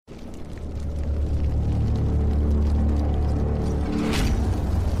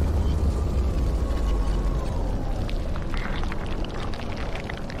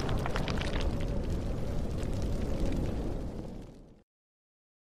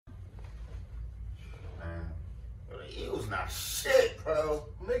not shit, bro.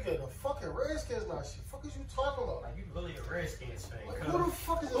 Nigga, the fucking Redskins not shit. Fuck is you talking about? Like, you really a Redskins fan. Like, who the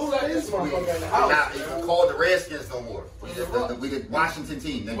fuck is Who let this fan? motherfucker in the We're house? not even called the Redskins no more. We the Washington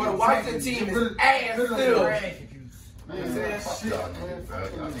team. Nigga. But the Washington team is ass still. Man, fuck y'all niggas, bro.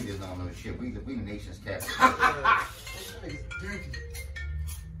 Y'all niggas don't know shit. We the nation's capital. This nigga's dookie.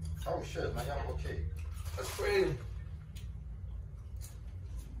 Oh shit, man, y'all okay? That's crazy.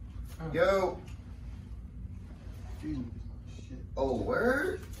 Yo. Shit. Oh,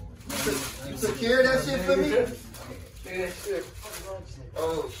 word? You took care of that shit for me? Yeah, shit.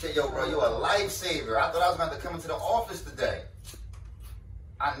 Oh shit, yo, bro, you a lifesaver. I thought I was about to come into the office today.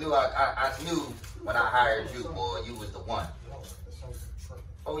 I knew when I hired you, boy, you was the one.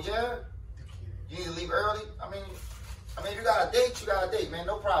 Oh yeah? You need to leave early? I mean, if you got a date, you got a date, man.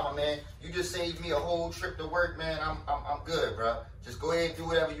 No problem, man. You just saved me a whole trip to work, man. I'm good, bro. Just go ahead and do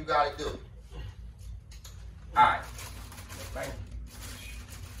whatever you gotta do. All right.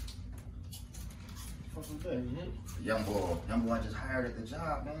 Young boy I just hired at the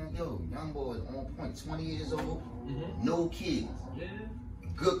job, man. Yo, young boy is on point. 20 years old, no kids,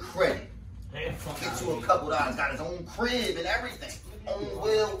 good credit. Get you a couple dollars, got his own crib and everything, own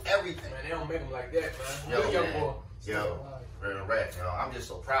will, everything. Man, they don't make them like that, man. Yo, Good young man. boy. Yo, real rap, yo. I'm just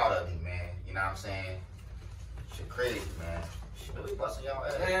so proud of you, man. You know what I'm saying? Shit crazy, man. She really busting y'all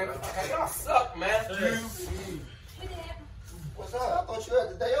ass, Man, bro. y'all suck, man. What's up? I thought you had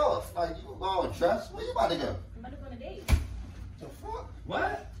the day off. Like, you were all dressed. Where you about to go? I'm about to go on a date. The fuck?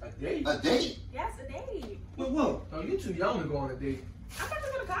 What? A date? A date? Yes, a date. Whoa. No, you too young to go on a date. I'm about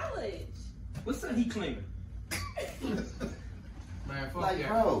to go to college. What's that he claiming? Man, fuck Like, yeah.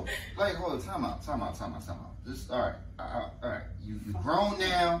 bro. Like, hold on. Time out. Just, all right. You grown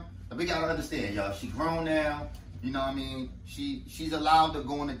now. We gotta understand, y'all. She grown now. You know what I mean? She's allowed to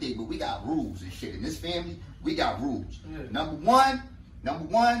go on a date, but we got rules and shit. In this family, we got rules. Yeah. Number one. Number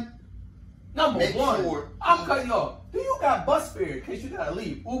Make one, sure I'm cutting you off. Do you got bus fare in case you gotta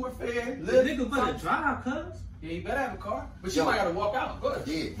leave? Uber fare, The Lyft? nigga better drive, cuz. Yeah, you better have a car. But you Yo. might gotta walk out. Go ahead.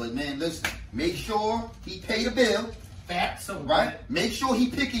 Yeah, but man, listen. Make sure he pay the bill, Fat, so right? Make sure he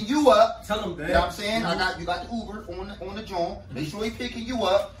picking you up. Tell him that. You know what I'm saying? You got the Uber on the joint. Make sure he picking you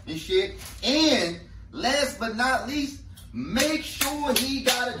up and shit. And last but not least, make sure he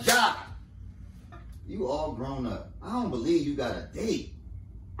got a job. You all grown up. I don't believe you got a date.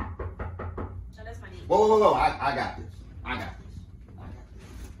 No, that's my date. Whoa. I got this.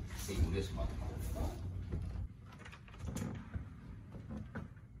 See who this motherfucker.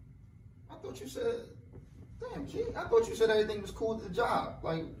 I thought you said, damn, G. I thought you said everything was cool at the job.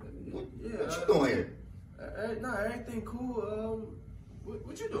 Like, what you doing here? Nah, everything cool.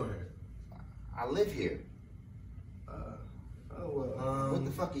 What you doing here? I live here. What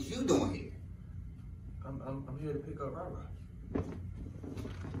the fuck is you doing here? I'm here to pick up Rara.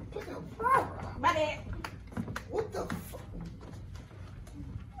 Pick up Rara. My dad. What the fuck?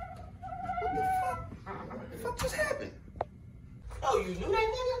 What the fuck just happened? Oh, you knew that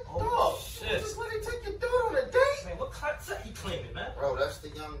nigga? Oh, shit. Just let him take your dude on a date? Man, what concept he claiming, man? Bro, that's the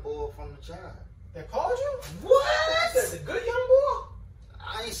young boy from the job. They called you? What? That's the good young boy?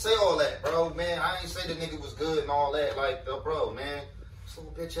 I ain't say all that, bro, man. I ain't say the nigga was good and all that. Like, bro, man. This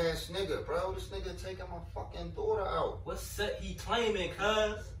little bitch ass nigga, bro. This nigga taking my fucking daughter out. What set he claiming,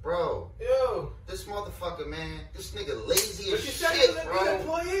 cuz? Bro, Yo. this motherfucker, man. This nigga lazy But as you said shit, he was a bro. good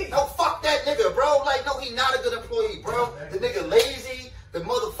employee. No, fuck that nigga, bro. Like, no, he not a good employee, bro. The nigga lazy. The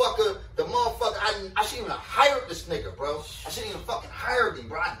motherfucker, I shouldn't even have hired this nigga, bro. I shouldn't even fucking hired him,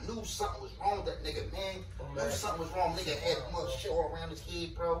 bro. I knew something was wrong with that nigga, man. Knew something was wrong. Nigga had much shit all around his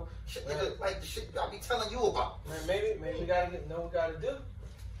head, bro. Shit, nigga, like the shit I be telling you about. Man, maybe we gotta know what we gotta do.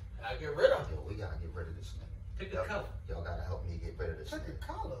 Gotta get rid of him. Yo, we gotta get rid of this nigga. Pick a color. Y'all gotta help me get rid of this Pick nigga. a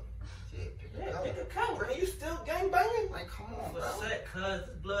color. Yeah, pick a Yeah, color. pick a color. And you still gang banging? Like, come on, bro. What's that, cuz?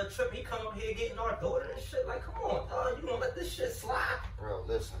 Blood trip. He come up here getting our daughter and shit. Like, come on, dog. You gonna let this shit slide? Bro,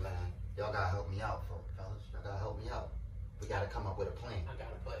 listen, man. Y'all gotta help me out, fellas. Y'all gotta help me out. We gotta come up with a plan. I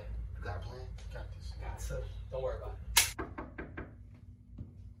got a plan. You got a plan? Got this. Got to. Don't worry about it.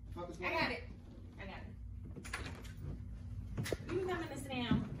 I got it. You can come and sit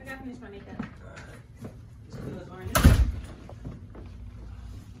down. I gotta finish my makeup.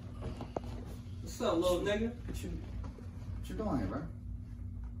 What's up, little nigga? What you doing here, bro?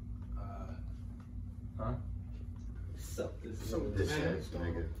 Huh? What's up, this So nigga? This Man, ass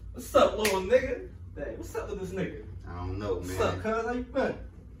nigga. What's up, little nigga? Dang, what's up with this nigga? I don't know, man. What's up, cuz? How you been?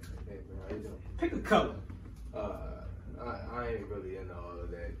 Hey, bro, how you doing? Pick a color. I ain't really into all of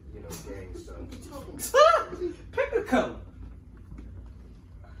that, gang stuff. Pick a color.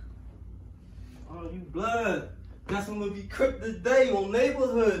 Oh, you blood. That's when we be crip today on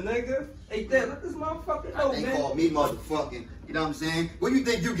neighborhood, nigga. Hey, Dad, let this motherfucker know, They man. call me motherfucking, you know what I'm saying? Where you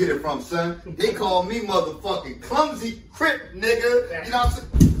think you get it from, son? They call me motherfucking clumsy crip, nigga. You know what I'm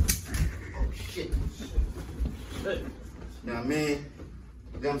saying? Oh, shit. You know what I mean? You know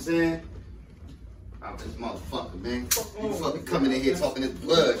what I'm saying? I'm this motherfucker, man. You fucking coming in here talking this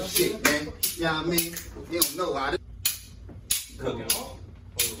blood shit, man. You know what I mean? You don't know how this Cooking off.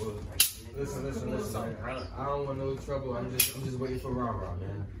 Listen, man. I don't want no trouble. I'm just waiting for Ra-Ra,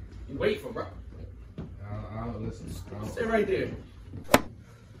 man. You wait for bro. I don't listen. Stay right there.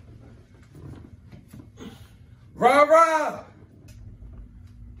 Rah-rah!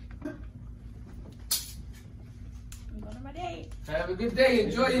 I'm going to my date. Have a good day.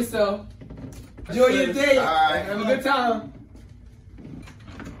 Enjoy yourself. Enjoy your day. All right. Have a good time.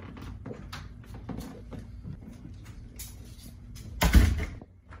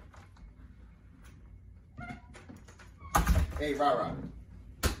 Hey, Ra-Ra.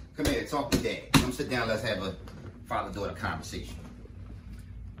 Come here, talk to Dad. Come sit down, let's have a father-daughter conversation.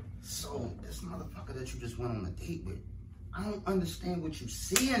 So, this motherfucker that you just went on a date with, I don't understand what you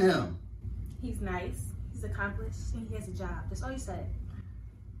see in him. He's nice. He's accomplished. And he has a job. That's all you said.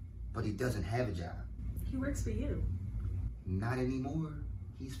 But he doesn't have a job. He works for you. Not anymore.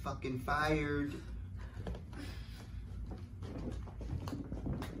 He's fucking fired.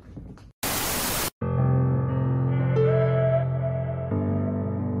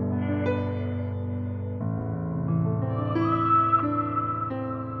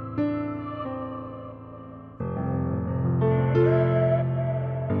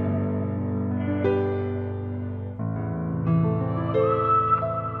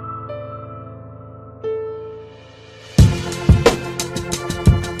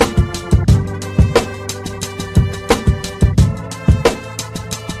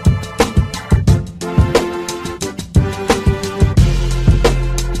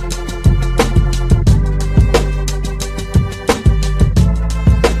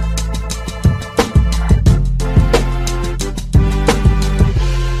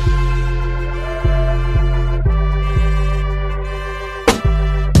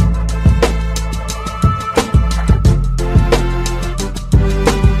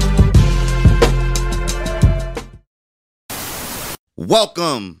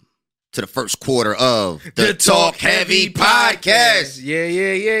 Welcome to the first quarter of the Talk Heavy Podcast. Yeah.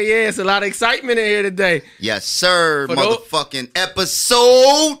 It's a lot of excitement in here today. Yes, sir. For those- Motherfucking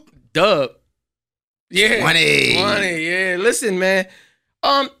episode Dub. Yeah. 20. 20, yeah. Listen, man.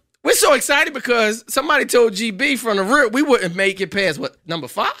 We're so excited because somebody told GB from the rear we wouldn't make it past, what, number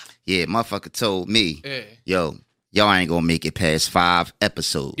 5? Yeah, motherfucker told me, Yeah. yo, y'all ain't gonna make it past 5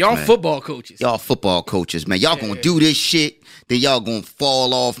 episodes. Y'all man. football coaches. Y'all football coaches, man. Y'all gonna do this shit, then y'all gonna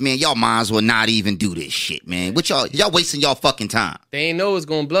fall off, man. Y'all might as well not even do this shit, man. What y'all wasting y'all fucking time. They ain't know it's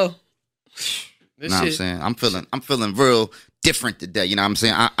going to blow. You This know what I'm shit. saying? I'm feeling real different today. You know what I'm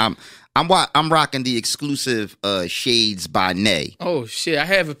saying? I'm rocking the exclusive Shades by Nay. Oh, shit. I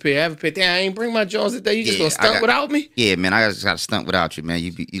have a pair. Damn, I ain't bring my Jones today. You just Yeah, going to stunt without me? Yeah, man, I just got to stunt without you, man.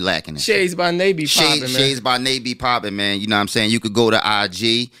 You lacking it. Shades by Navy popping, man. Shades by Nay be popping, man. You know what I'm saying? You could go to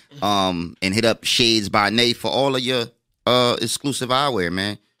IG and hit up Shades by Nay for all of your exclusive eyewear,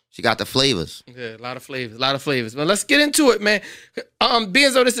 man. She got the flavors. Yeah, a lot of flavors. But let's get into it, man. Being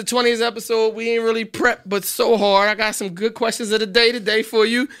as though this is the 20th episode, we ain't really prepped, but so hard. I got some good questions of the day today for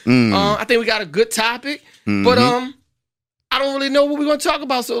you. I think we got a good topic, but I don't really know what we're gonna talk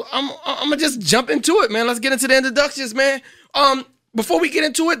about, so I'm gonna just jump into it, man. Let's get into the introductions, man. Before we get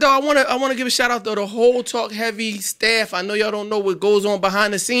into it, though, I wanna give a shout out to the whole Talk Heavy staff. I know y'all don't know what goes on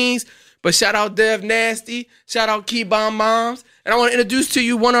behind the scenes, but shout out Dev Nasty, shout out Key Bomb Moms. And I want to introduce to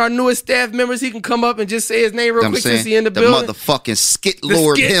you one of our newest staff members. He can come up and just say his name real quick since he in the building. Motherfucking Skit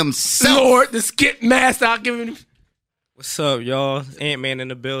Lord himself. Lord, the Skit Master. I'll give him. What's up, y'all? Ant-Man in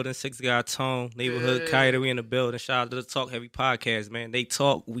the building, 6 Guy Tone, Neighborhood Kiter, we in the building. Shout out to the Talk Heavy Podcast, man. They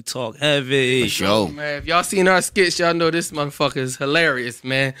talk, we talk heavy. For sure. Man, if y'all seen our skits, y'all know this motherfucker is hilarious,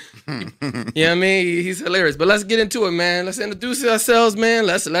 man. You know what I mean? He's hilarious. But let's get into it, man. Let's introduce ourselves, man.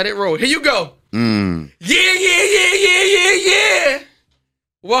 Let's let it roll. Here you go. Yeah.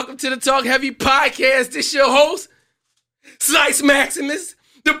 Welcome to the Talk Heavy Podcast. This your host, Slice Maximus,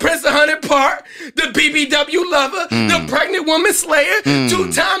 the Prince of 100 Park, the BBW lover, the pregnant woman slayer,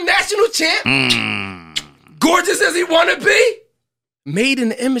 2-time national champ, gorgeous as he wanna be, made in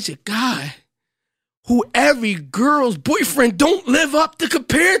the image of God, who every girl's boyfriend don't live up to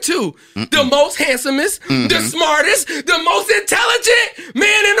compare to, the most handsomest, the smartest, the most intelligent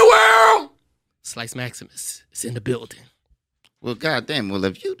man in the world. Slice Maximus is in the building. Well, goddamn. Well,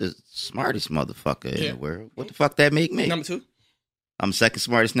 if you the smartest motherfucker in Yeah. the world, what the fuck that make me? Number 2. I'm second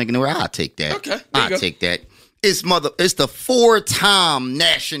smartest nigga in the world. I'll take that. Okay, there you I'll go. take that. It's the 4-time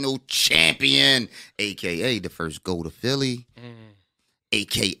national champion, a.k.a. the first go to Philly,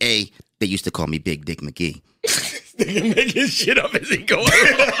 a.k.a. they used to call me Big Dick McGee. Nigga making shit up as he going.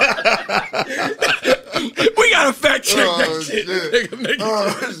 We gotta fact check that shit. Nigga making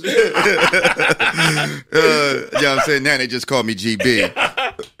You know what I'm saying? Now they just call me GB.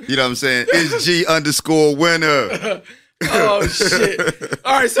 You know what I'm saying? It's G_winner. Oh shit!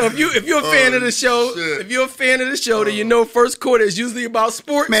 All right, so if you're a fan of the show, shit. if you're a fan of the show, then you know first quarter is usually about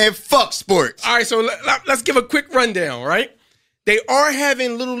sports. Man, fuck sports. All right, so let's give a quick rundown. Right, they are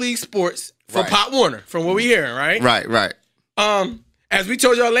having Little League sports for Right. Pop Warner, from what we're hearing. Right. Right. As we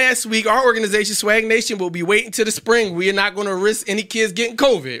told y'all last week, our organization Swag Nation will be waiting till the spring. We are not going to risk any kids getting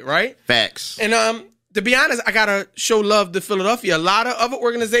COVID. Right. Facts. And to be honest, I gotta show love to Philadelphia. A lot of other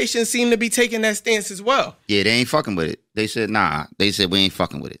organizations seem to be taking that stance as well. Yeah, they ain't fucking with it. They said, nah. They said, we ain't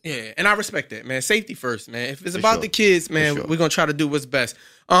fucking with it. Yeah, and I respect that, man. Safety first, man. If it's For about sure. the kids, man, For sure. we're gonna try to do what's best.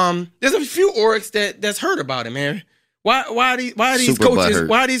 There's a few orgs that's hurt about it, man. Why are these Super coaches butthurt.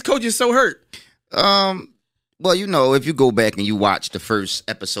 why are these coaches so hurt? Well, you know, if you go back and you watch the first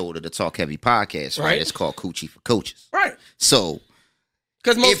episode of the Talk Heavy podcast, right? Right. It's called Coochie for Coaches. Right. So,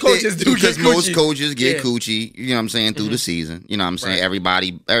 Because most coaches do because get most coochie. coaches get Yeah. coochie, you know what I'm saying, through the season. You know what I'm saying?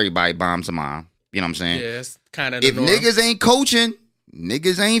 Right. Everybody bombs a mom. You know what I'm saying? Yeah, it's kind of If niggas ain't coaching,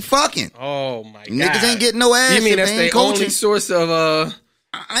 niggas ain't fucking. Oh my god. Niggas ain't getting no ass. You mean if that's they the ain't only coaching. source of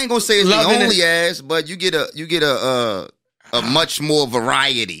I ain't gonna say it's the loving only ass, but you get a much more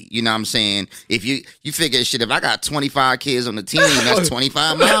variety. You know what I'm saying? If you figure shit, if I got 25 kids on the team, that's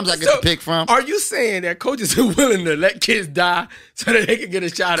 25 moms I get So, to pick from. Are you saying that coaches are willing to let kids die so that they can get a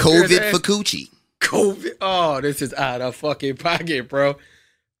shot at COVID for coochie. COVID? Oh, this is out of fucking pocket, bro.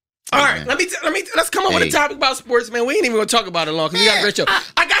 All right, man. let's come up with a Hey. topic about sports, man. We ain't even gonna talk about it long because we got a great show.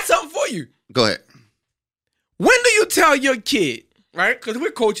 I got something for you. Go ahead. When do you tell your kid, right? Because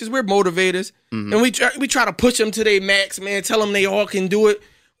we're coaches, we're motivators, Mm-hmm. and we try to push them to their max, man. Tell them they all can do it.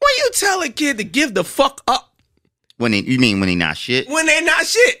 When you tell a kid to give the fuck up You mean when he not shit? when they're not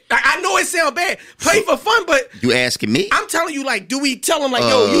shit? Like, I know it sounds bad. Play for fun, but You asking me? I'm telling you, like, do we tell them like,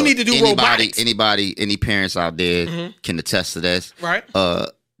 yo, you need to do robotics? Any parents out there can attest to this? Right?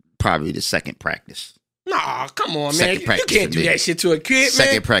 Probably the second practice. Nah, come on, man. Second You practice can't for do me. that shit to a kid,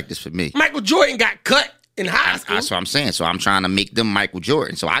 Second man. practice for me. Michael Jordan got cut in high school. That's what I'm saying. So I'm trying to make them Michael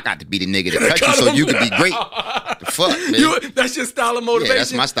Jordan. So I got to be the nigga that cut you so you can be great. The fuck, man. That's your style of motivation? Yeah,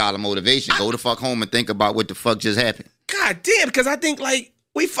 that's my style of motivation. Go the fuck home and think about what the fuck just happened. God damn, because I think, like,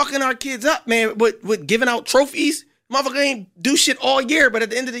 we fucking our kids up, man, with giving out trophies. Motherfucker ain't do shit all year, but at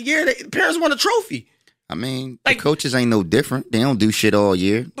the end of the year, the parents want a trophy. I mean, Like- the coaches ain't no different. They don't do shit all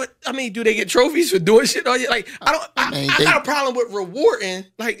year. But, I mean, do they get trophies for doing shit all year? Like, I mean, got a problem with rewarding.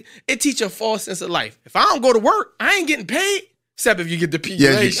 Like, it teach a false sense of life. If I don't go to work, I ain't getting paid. Except if you get the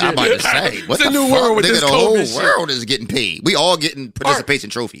PUA shit. I'm about to say, what It's the a new fuck? world with Nigga, this the whole COVID shit. world is getting paid. We all getting participation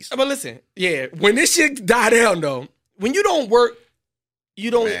trophies. But listen, yeah, when this shit die down, though, when you don't work,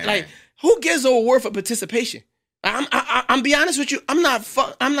 you don't, Man. like, who gives an award for participation? I'm be honest with you, I'm not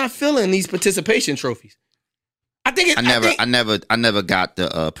feeling these participation trophies. I never got the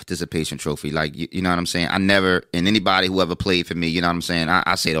participation trophy. Like, you know what I'm saying? I never, and anybody who ever played for me, you know what I'm saying?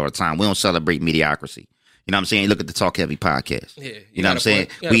 I say it all the time. We don't celebrate mediocrity. You know what I'm saying? Look at the Talk Heavy podcast. Yeah, you know what I'm saying?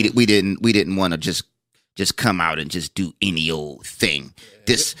 Yeah. We didn't want to just come out and just do any old thing. Yeah.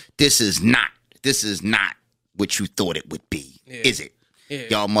 This is not what you thought it would be, is it? Yeah.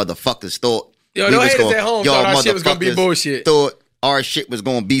 Y'all motherfuckers thought. Yo, no haters at home thought our shit was gonna be bullshit. Thought our shit was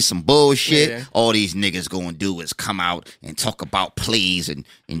gonna be some bullshit. Yeah. All these niggas gonna do is come out and talk about plays and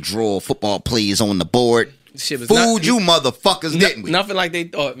draw football plays on the board. Shit was Fooled you motherfuckers, didn't we? Nothing like they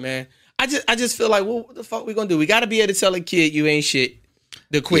thought, man. I just feel like, well, what the fuck we gonna do? We gotta be able to tell a kid you ain't shit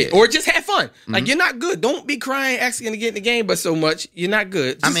to quit. Yeah. Or just have fun. Like, you're not good. Don't be crying, asking to get in the game, but so much. You're not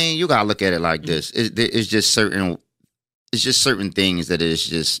good. I mean, you gotta look at it like this. It's just certain things that is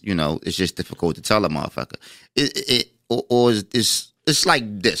just, you know, it's just difficult to tell a motherfucker. It's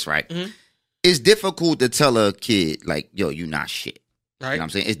like this, right? Mm-hmm. It's difficult to tell a kid like, yo, you not shit. right? You know what I'm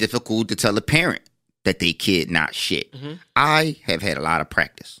saying? It's difficult to tell a parent that they kid not shit. Mm-hmm. I have had a lot of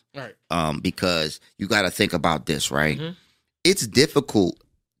practice. Right. Because you got to think about this, right? Mm-hmm. It's difficult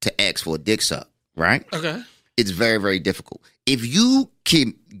to ask for a dick suck, right? Okay. It's very, very difficult. If you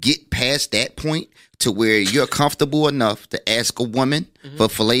can get past that point to where you're comfortable enough to ask a woman for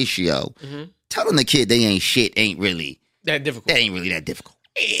fellatio, telling the kid they ain't shit ain't really That difficult. that difficult.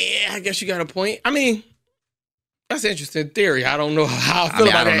 Yeah, I guess you got a point. I mean, That's an interesting theory. I don't know how I feel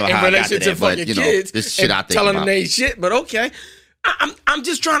about I don't know that how in I got to relation to that, but, fucking you know, kids. this shit and I think telling about. them they shit, but okay. I'm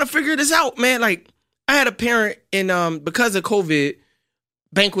just trying to figure this out, man. Like, I had a parent, and because of COVID,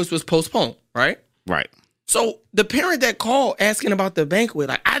 banquets was postponed, right? Right. So the parent that called asking about the banquet,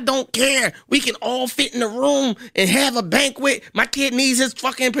 like, I don't care. We can all fit in the room and have a banquet. My kid needs his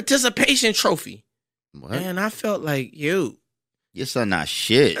fucking participation trophy. What? And I felt like, yo, Your son not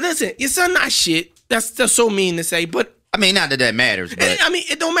shit. listen, your son not shit. That's just so mean to say, but I mean, not that that matters, but I mean,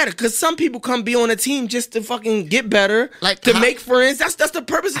 it don't matter because some people come be on a team just to fucking get better, Like, to how- make friends. That's the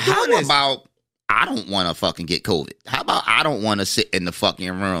purpose of how doing this. about I don't want to fucking get COVID? How about I don't want to sit in the fucking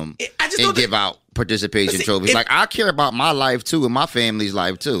room I just and don't give out participation Listen, trophies? if- Like, I care about my life too and my family's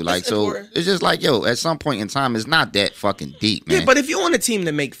life too. Like, so important. it's just like, yo, at some point in time, it's not that fucking deep, man. Yeah, but if you're on a team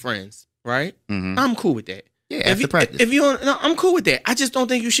to make friends, right? Mhm. I'm cool with that. Yeah, If after you, practice. if you no, I'm cool with that. I just don't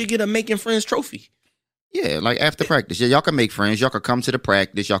think you should get a making friends trophy. Yeah, like after practice. Yeah, y'all can make friends. Y'all could come to the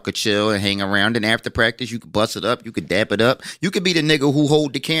practice. Y'all could chill and hang around. And after practice, you could bust it up. You could dap it up. You could be the nigga who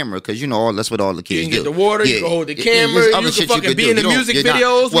hold the camera because, you know, that's what all the You kids can do. get the water, you can hold the camera, there's other you can shit fucking be do. in the You don't- music you're not-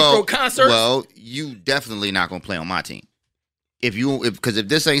 videos, we well, throw concerts. Well, you definitely not going to play on my team. Because if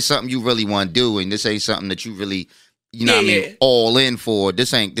this ain't something you really want to do and this ain't something that you really, you know what I Yeah, mean, yeah. all in for, this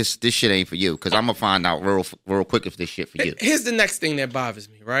shit ain't for you. Because I'm going to find out real quick if this shit for you. Here's the next thing that bothers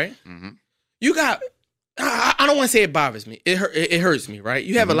me, right? Mhm. You got, I don't want to say it bothers me. It hurts me, right?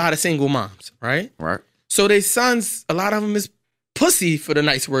 You have Mm-hmm. a lot of single moms, right? Right? So their sons, a lot of them is pussy, for the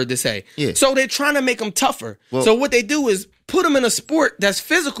nice word to say. Yeah. So they're trying to make them tougher. Well- So what they do is put them in a sport that's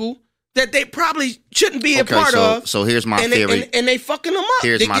physical that they probably shouldn't be a part of. So here's my and theory. and they fucking them up.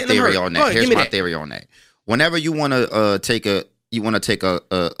 Here's They my getting them theory hurt. on Go that. ahead, Here's give me my that. theory on that. Whenever you want to take a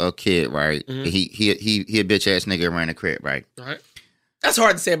kid, right? Mm-hmm. He a bitch ass nigga around the crib, right? Right. That's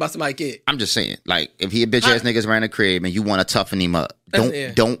hard to say about somebody's kid. I'm just saying, like, if he a bitch ass niggas around the crib and you want to toughen him up,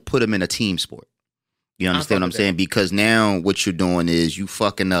 That's- don't put him in a team sport. You understand what I'm fuck with saying? Because now what you're doing is you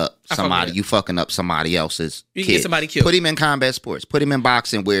fucking up I fuck with somebody. that. You fucking up somebody else's You kid. can get somebody killed. Put him in combat sports. Put him in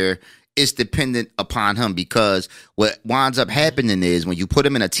boxing where it's dependent upon him. Because what winds up happening is when you put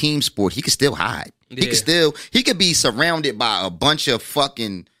him in a team sport, he can still hide. Yeah. He could be surrounded by a bunch of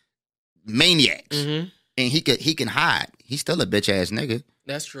fucking maniacs, Mm-hmm. and he can hide. He's still a bitch ass nigga.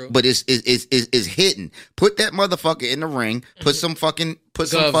 That's true. But it's hidden. Put that motherfucker in the ring. Put some fucking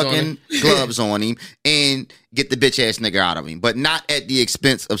Gloves on him. gloves on him, and get the bitch ass nigga out of him. But not at the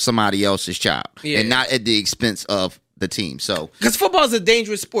expense of somebody else's child, Yeah. and not at the expense of the team. So Because football is a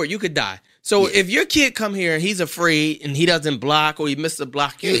dangerous sport. You could die. So if your kid come here and he's afraid and he doesn't block or he misses a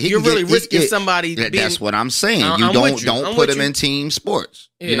block, he you're can really get- risking yeah, somebody being... that's what I'm saying. I'm You with don't you. don't I'm put with him you. in team sports.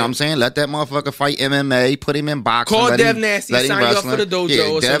 Yeah. You know what I'm saying? Let that motherfucker fight MMA. Put him in boxing. Call let Dev him, Nasty, let him sign you up wrestling. for the dojo Yeah,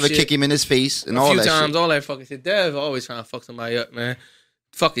 or some Dev will shit. kick him in his face and a all few that times, shit. all that fucking shit. Dev always trying to fuck somebody up, man.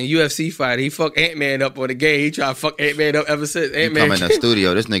 Fucking UFC fighter. He fucked Ant-Man up on the game. He tried to fuck Ant-Man up ever since. You Ant-Man come in the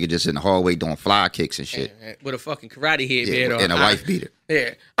studio, this nigga just in the hallway doing fly kicks and shit. with a fucking karate head, Yeah, man. and a wife beater. Yeah.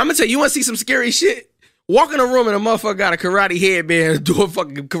 I'm going to tell you, want to see some scary shit? Walk in a room and a motherfucker got a karate headband doing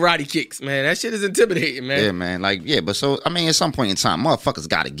fucking karate kicks, man. That shit is intimidating, man. Yeah, man. Like, yeah, but so, I mean, at some point in time, motherfuckers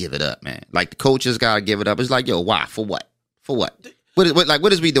got to give it up, man. Like, the coaches got to give it up. It's like, yo, why? For what? For what?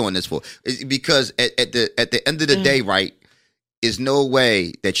 What is we doing this for? It's because at the end of the day, right, is no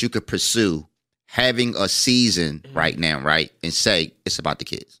way that you could pursue having a season right now, right, and say it's about the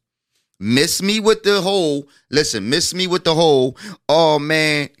kids. Miss me with the whole, oh,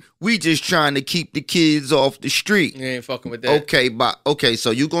 man, we just trying to keep the kids off the street. You ain't fucking with that. Okay,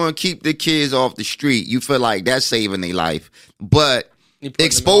 so you going to keep the kids off the street. You feel like that's saving their life. But You putting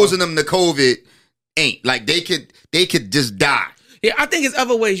exposing them to COVID ain't. Like, they could just die. Yeah, I think there's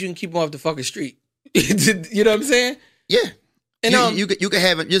other ways you can keep them off the fucking street. You know what I'm saying? Yeah. And you can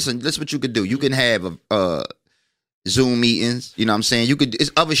have it. Listen, that's what you could do. You can have Zoom meetings. You know what I'm saying?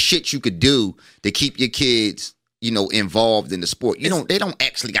 It's other shit you could do to keep your kids, you know, involved in the sport. They don't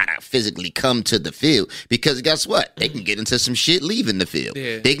actually gotta physically come to the field because guess what? They can get into some shit leaving the field.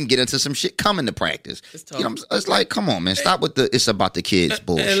 Yeah. They can get into some shit coming to practice. It's tough. You know, it's like, come on, man, stop with the it's about the kids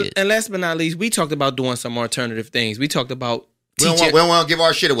bullshit. And last but not least, we talked about doing some alternative things. We talked about We don't want to give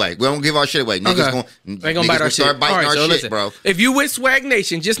our shit away. We don't give our shit away. Niggas Okay. Ain't gonna bite our shit. Start biting All right, our so shit, listen, bro. If you with Swag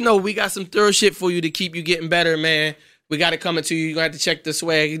Nation, just know we got some thorough shit for you to keep you getting better, man. We got it coming to you. You're going to have to check the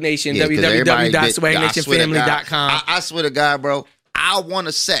Swag Nation, Yeah, 'cause everybody- www.swagnationfamily.com. I swear to God, bro. I want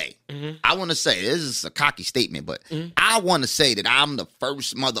to say, Mm-hmm. this is a cocky statement, but I want to say that I'm the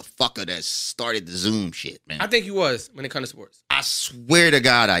first motherfucker that started the Zoom shit, man. I think you was when it comes to sports. I swear to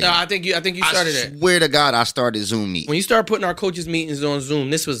God, I am. I think you started that. I swear to God, I started Zoom meetings. When you started putting our coaches' meetings on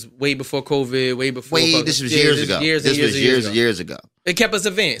Zoom, this was way before COVID, way before. This was years ago. Years ago. It kept us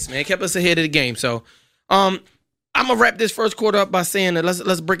advanced, man. It kept us ahead of the game. So, I'm gonna wrap this first quarter up by saying that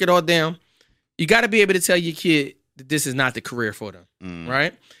let's break it all down. You got to be able to tell your kid that this is not the career for them,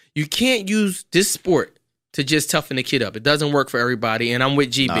 right? You can't use this sport to just toughen the kid up. It doesn't work for everybody, and I'm with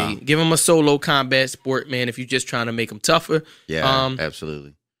GB. Nah. Give them a solo combat sport, man, if you're just trying to make them tougher. Yeah,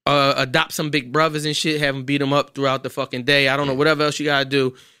 absolutely. Adopt some big brothers and shit, have them beat them up throughout the fucking day. I don't know, whatever else you got to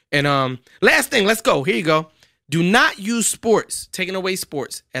do. And last thing, let's go. Here you go. Do not use sports, taking away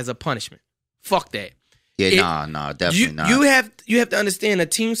sports, as a punishment. Fuck that. Yeah, nah, definitely not. You have to understand a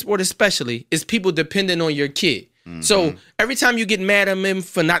team sport especially is people depending on your kid. Mm-hmm. So every time you get mad at him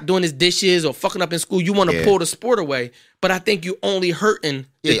for not doing his dishes or fucking up in school, you want to pull the sport away. But I think you only hurting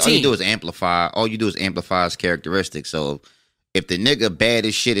the team. All you do is amplify his characteristics. So if the nigga bad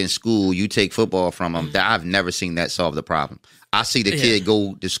as shit in school, you take football from him. I've never seen that solve the problem. I see the kid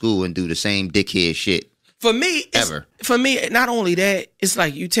go to school and do the same dickhead shit. For me, not only that, it's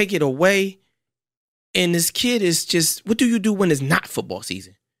like you take it away, and this kid is just, what do you do when it's not football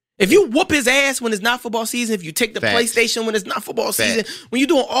season? If you whoop his ass when it's not football season, if you take the PlayStation when it's not football season, when you're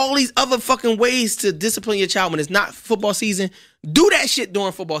doing all these other fucking ways to discipline your child when it's not football season, do that shit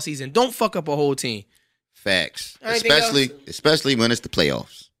during football season. Don't fuck up a whole team. Facts. Especially when it's the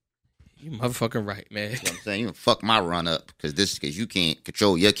playoffs. You motherfucking right, man. You know what I'm saying? You fuck my run up because you can't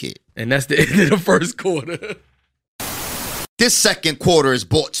control your kid. And that's the end of the first quarter. This second quarter is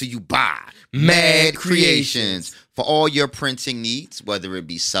brought to you by Mad Creations. For all your printing needs, whether it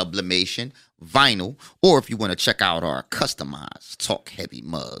be sublimation, vinyl, or if you want to check out our customized Talk Heavy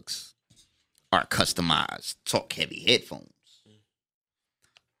mugs, our customized Talk Heavy headphones,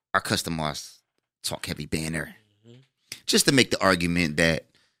 our customized Talk Heavy banner. Just to make the argument that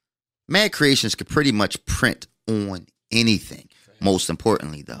Mad Creations could pretty much print on anything. Most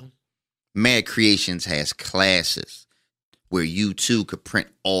importantly, though, Mad Creations has classes where you too could print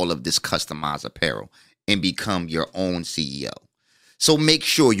all of this customized apparel and become your own CEO. So make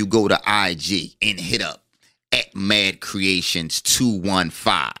sure you go to IG and hit up at Mad Creations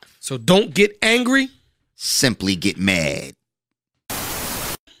 215. So don't get angry. Simply get mad.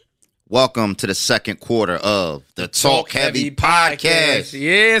 Welcome to the second quarter of the Talk Heavy Podcast.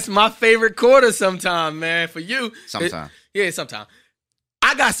 Yeah, it's my favorite quarter sometime, man. For you. Sometime. Sometime.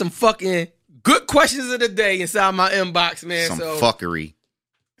 I got some fucking good questions of the day inside my inbox, man. Some fuckery.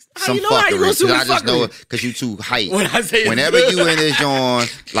 How you know how you gonna sue me I just fuckery? know it because you too hype. Whenever you in this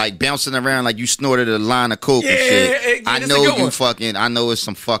joint, like bouncing around like you snorted a line of coke and shit, I know I know it's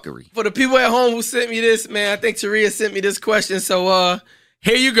some fuckery. For the people at home who sent me this, man, I think Taria sent me this question. So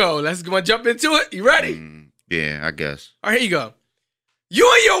here you go. Let's go jump into it. You ready? Yeah, I guess. All right, here you go.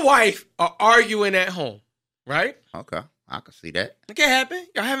 You and your wife are arguing at home, right? Okay, I can see that. It can happen.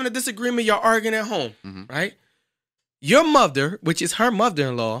 Y'all having a disagreement. Y'all arguing at home, right? Your mother, which is her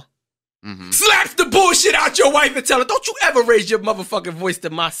mother-in-law, slaps the bullshit out your wife and tell her, don't you ever raise your motherfucking voice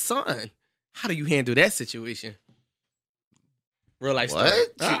to my son. How do you handle that situation? Real life story.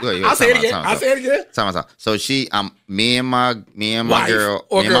 I'll say it again. Time. So me and my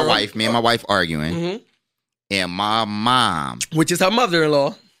wife arguing, and my mom, which is her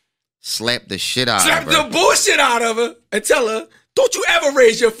mother-in-law, slapped the shit out of her. Slap the bullshit out of her and tell her, don't you ever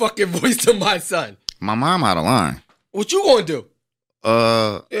raise your fucking voice to my son. My mom out of line. What you gonna do?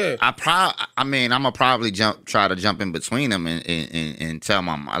 I'm gonna probably try to jump in between them and tell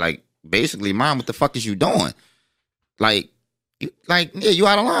my mom, like, basically, Mom, what the fuck is you doing? You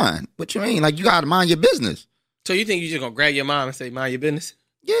out of line. What you mean? Like, you gotta mind your business. So you think you just gonna grab your mom and say, mind your business?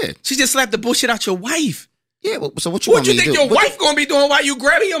 Yeah. She just slapped the bullshit out your wife. Yeah, so what you want me to do? What you think your wife gonna be doing while you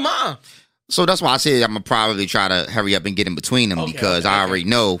grabbing your mom? So that's why I said I'm gonna probably try to hurry up and get in between them because I already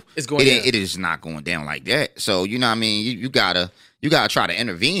know it is not going down like that. So you know what I mean? You gotta try to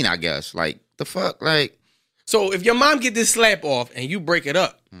intervene, I guess. Like, the fuck? Like, so if your mom get this slap off and you break it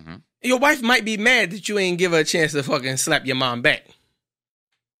up, your wife might be mad that you ain't give her a chance to fucking slap your mom back.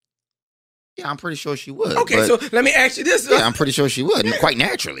 Yeah, I'm pretty sure she would. Okay, so let me ask you this. Yeah, I'm pretty sure she would, quite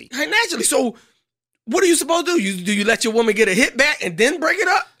naturally. Quite naturally. So what are you supposed to do? Do you let your woman get a hit back and then break it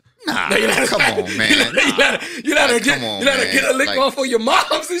up? Nah, come on, man. You let her get a lick off for your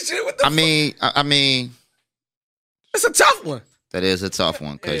moms and shit. What the fuck? I mean, it's a tough one. That is a tough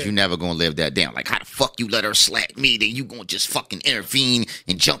one because you never gonna live that down. Like, how the fuck you let her slap me? Then you gonna just fucking intervene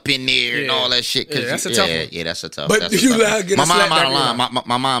and jump in there and all that shit? That's a tough one. Yeah, that's a tough. But do you let her get a slap back? My mom out of line.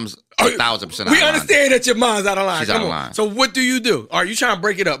 My mom's 1,000% out of line. We understand that your mom's out of line. She's out of line. So what do you do? Are you trying to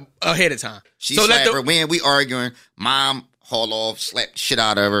break it up ahead of time? She slapped her when we arguing. Mom haul off, slap the shit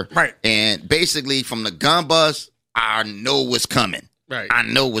out of her. Right. And basically from the gun bust, I know what's coming. Right. I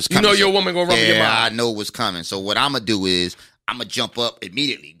know what's coming. You know your woman gonna run with your mom. I know what's coming. So what I'm gonna do is I'm gonna jump up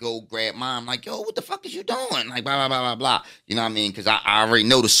immediately, go grab mom, like, yo, what the fuck is you doing? Like, blah, blah, blah, blah, blah. You know what I mean? Because I already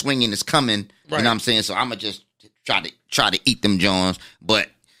know the swinging is coming. Right. You know what I'm saying? So I'm gonna just try to eat them Jones. But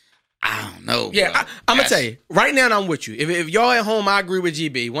I don't know. Yeah, bro. I'm gonna tell you right now. I'm with you. If y'all at home, I agree with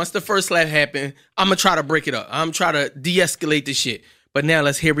GB. Once the first slap happened, I'm gonna try to break it up. I'm try to de-escalate the shit. But now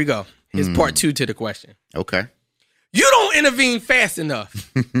here we go. Here's part 2 to the question. Okay. You don't intervene fast enough.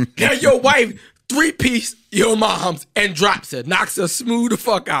 Now your wife 3-piece your mom's and drops her, knocks her smooth the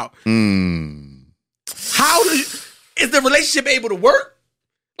fuck out. How is the relationship able to work?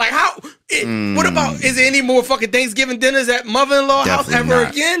 Like what about, is there any more fucking Thanksgiving dinners at mother-in-law house Definitely ever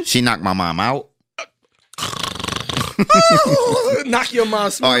not. again? She knocked my mom out. Knock your mom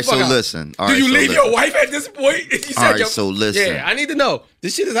smooth All right, the fuck so out. listen. All Do right, you so leave listen. your wife at this point? You said All right, so listen. Yeah, I need to know.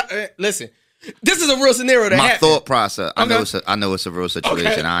 This shit is listen. This is a real scenario that My happened. thought process. I Okay. know it's a real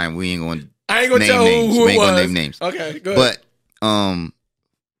situation. Okay. We ain't gonna I ain't gonna name tell names. who We it ain't was. gonna name names. Okay, go ahead. But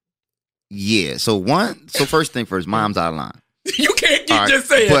yeah. So first thing first, mom's out of line. You can't keep All right, just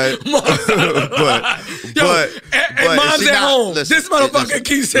saying. but- Mom's but mom's if she at knock- home. listen, This motherfucker listen,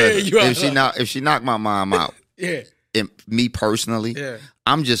 keeps saying listen, you out. if she knocked my mom out, Yeah, me personally, yeah.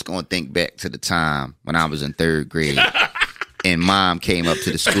 I'm just gonna think back to the time when I was in 3rd grade and mom came up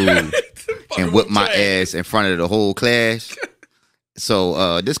to the school and whipped my ass in front of the whole class.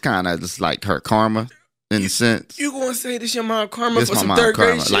 So this kind of just like her karma in a sense. You gonna say this your mom karma This for my some mom 3rd grade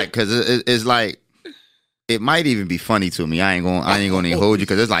karma, shit? like because it's like it might even be funny to me. I ain't gonna even hold you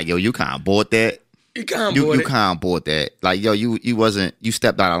because it's like, yo, you kind of bought that. you can't You kind of bought that. Like, yo, you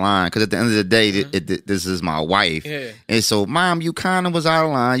stepped out of line because at the end of the day, this is my wife. Yeah. And so, mom, you kind of was out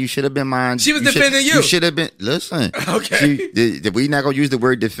of line. You should have been mine. She was defending you. You should have been. Listen. Okay. We not gonna use the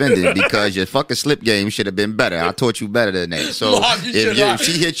word defended because your fucking slip game should have been better. I taught you better than that. So Mom, you should if not.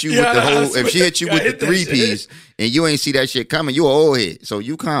 she hit you Yeah, with the I whole, if she hit you swear. I with the hit that 3-piece and you ain't see that shit coming, you an old head. So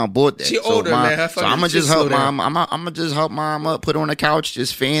you kind of bought that. She so older, mom, man. Her So fucking I'm gonna shit just help slow down. mom. I'm gonna just help mom up, put her on the couch,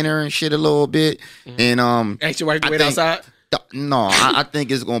 just fan her and shit a little bit, and Ask your wife to I wait think- outside. No, I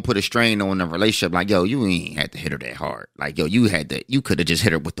think it's gonna put a strain on the relationship. Like, yo, you ain't had to hit her that hard. Like, yo, you could have just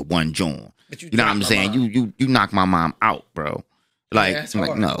hit her with the one joint. But You know what I'm dropped my saying? mom. You knocked my mom out, bro. Like, That's I'm like,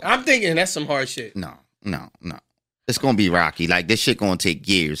 hard. no, I'm thinking that's some hard shit. no. It's gonna be rocky. Like, this shit gonna take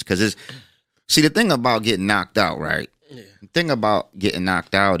years because it's. See, the thing about getting knocked out, right? Yeah. The thing about getting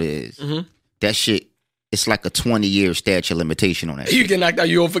knocked out is that shit. It's like a 20-year statute of limitation on that. You shit. get knocked out,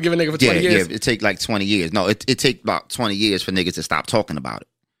 you don't forgive a nigga for 20 years. Yeah, it take like 20 years. No, it take about 20 years for niggas to stop talking about it.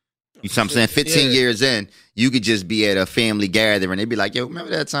 You know what I'm saying? 15 years in, you could just be at a family gathering. They'd be like, yo,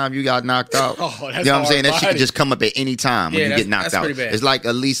 remember that time you got knocked out? Oh, that's you know what I'm saying? That shit hard-bodied. could just come up at any time when Yeah, you that's- get knocked that's out. pretty bad. It's like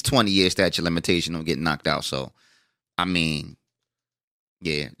at least 20-year statute of limitation on getting knocked out. So, I mean,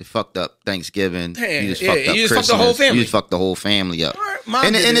 yeah, it fucked up Thanksgiving. Damn, You just yeah, fucked up you just Christmas. fucked the whole family. You just fucked the whole family up. All right, mom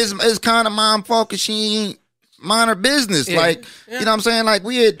And did it. it's kind of mom fault because she ain't mind her business. Yeah. Like, Yeah. you know what I'm saying? Like,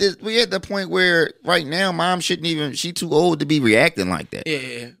 we at the point where right now mom shouldn't even, she too old to be reacting like that.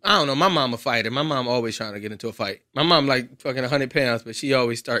 Yeah. I don't know. My mom a fighter. My mom always trying to get into a fight. My mom like fucking 100 pounds, but she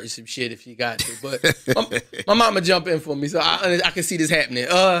always starting some shit if she got to. But my mama jump in for me, so I can see this happening.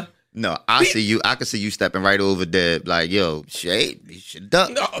 No, I can see you stepping right over there like, yo, shit, you should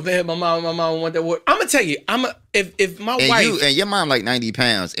duck. Oh man, my mom want that word. I'm gonna tell you, if my And wife your mom like 90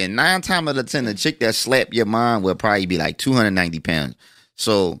 pounds, and 9 times out of 10, the chick that slapped your mom will probably be like 290 pounds.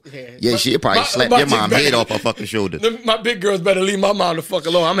 So yeah, she'll probably slap your mom head off her fucking shoulder. My big girls better leave my mom the fuck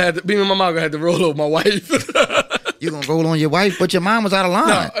alone. I'm gonna have to, me and my mom gonna have to roll over my wife. You gonna roll on your wife, but your mom was out of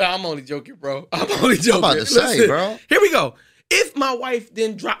line. No, I'm only joking, bro. I'm only joking. about to say, bro. Here we go. If my wife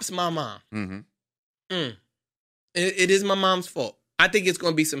then drops my mom, it is my mom's fault. I think it's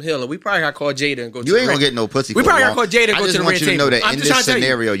gonna be some healing. We probably gotta call Jada and go. You ain't gonna get no pussy. We for probably a gotta long- call Jada and go to the I red just want you to table. know that I'm in just this trying to tell you.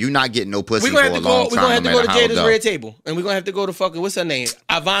 scenario, you're not getting no pussy We're for gonna a have to long go. We're time. gonna have no to go to matter how it Jada's go. red table, and we're gonna have to go to fucking what's her name,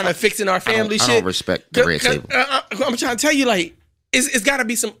 Ivana, fixing our family I shit. don't respect the red table. I'm trying to tell you, like, it's got to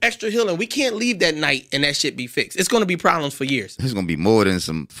be some extra healing. We can't leave that night and that shit be fixed. It's gonna be problems for years. There's gonna be more than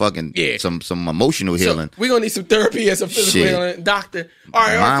some fucking some emotional healing. So we're gonna need some therapy and some physical Shit. healing. Doctor, all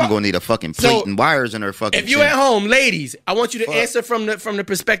right. Mom gonna need a fucking plate So, and wires in her fucking. if you chin. at home, ladies, I want you to answer from the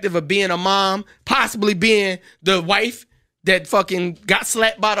perspective of being a mom, possibly being the wife that fucking got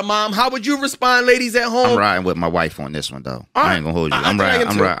slapped by the mom. How would you respond, ladies at home? I'm riding with my wife on this one though. All I right. ain't gonna hold you. I I'm think I riding. am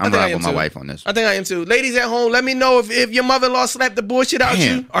I'm too. I riding think I with am my too. wife on this. I think I am too. Ladies at home, let me know if your mother-in-law slapped the bullshit out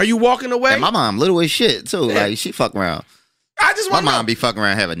Damn. you. Are you walking away? And my mom little as shit too. Like she fuck around. I just My want to know. mom be fucking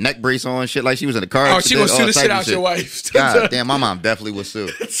around, have a neck brace on, shit like she was in a car. Oh, she accident, gonna sue all the type shit of out your wife. God damn, my mom definitely would sue.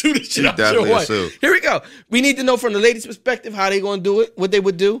 Sue the shit out your definitely wife. sue. Here we go. We need to know from the ladies' perspective how they gonna do it, what they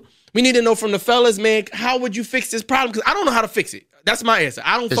would do. We need to know from the fellas, man, how would you fix this problem? Because I don't know how to fix it. That's my answer.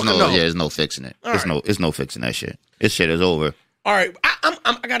 I don't There's fucking no, know. yeah, there's no fixing it. All It's no fixing that shit. This shit is over. All right,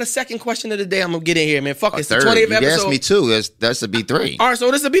 I got a second question of the day. I'm gonna get in here, man. Fuck it. It's the Third, 20th you episode. asked me too. That's to be 3. All right,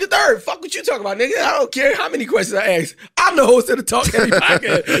 so this will be the third. Fuck what you talking about, nigga. I don't care how many questions I ask. I'm the host of the Talk Heavy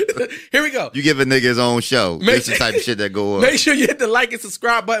podcast. Here we go. You give a nigga his own show. This is the type of shit that go on. Make sure you hit the like and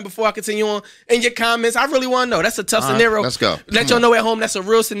subscribe button before I continue on. In your comments, I really want to know. That's a tough All right, scenario. let's go. Let Come y'all on. know at home that's a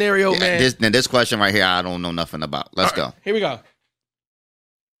real scenario, man. This question right here, I don't know nothing about. Let's All right, go. Here we go.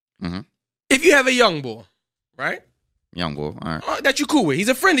 Mhm. If you have a young boy, right? Young boy. All right. That you cool with. He's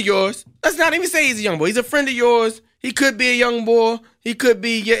a friend of yours. Let's not even say he's a young boy. He's a friend of yours. He could be a young boy. He could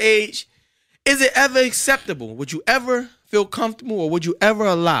be your age. Is it ever acceptable? Would you ever feel comfortable or would you ever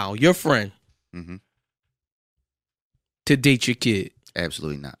allow your friend Mhm. to date your kid?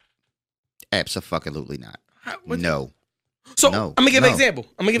 Absolutely not. Absolutely not. What- No. So No. I'm gonna give an No. example.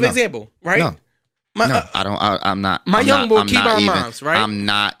 I'm gonna give an No. example, right? No. My, No, I don't. I'm not. my I'm young not- boy I'm keep not our even- moms, right? I'm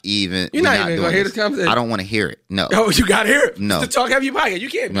not even. You're we're not even doing gonna hear this. the conversation? I don't want to hear it. No. Oh, you gotta hear it. No. It's the Talk Heavy podcast. You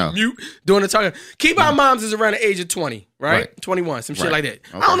can't No. mute doing the talk. Keep Our Moms is around the age of 20, right? Right. 21, some shit Right. like that.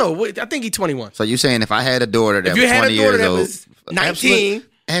 I Okay. don't know. I think he's 21. So you saying if I had a daughter that If you was had a 20 daughter years that old, was 19.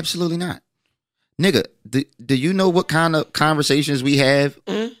 absolutely not, nigga. Do you know what kind of conversations we have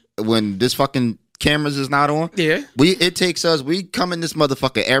when this fucking cameras is not on? Yeah. It takes us. We come in this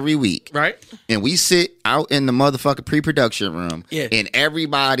motherfucker every week, Right? and we sit out in the motherfucking pre-production room, Yeah. and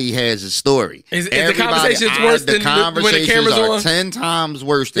everybody has a story. Is the Everybody- conversations worse the than when the conversations camera's are on? 10 times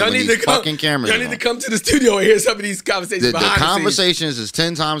worse than Y'all when need these to come. fucking cameras Y'all are need on. to come to the studio and hear some of these conversations The behind the scenes. conversations is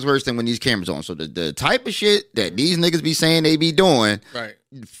 10 times worse than when these cameras on. So the type of shit that these niggas be saying they be doing, Right.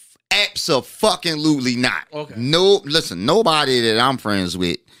 absolutely not. Okay. No, listen, nobody that I'm friends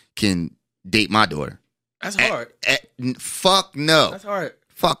with can date my daughter. That's hard. Fuck no. That's hard.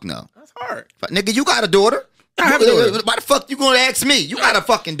 Fuck no. That's hard. Fuck, nigga, you got a daughter? I have a daughter. Why the fuck you gonna ask me? You got a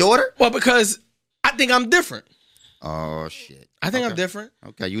fucking daughter? Well, because I think I'm different. Oh shit. I think I'm Okay. different.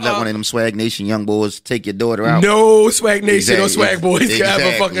 Okay, you let one of them Swag Nation young boys take your daughter out. No Swag Nation or Exactly. Swag Boys can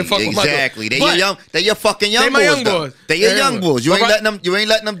ever fucking fuck with my daughter. Exactly. They But your young. They your fucking young They my boys. young though. boys. They your They're young young boys. You boys. ain't But letting them. You ain't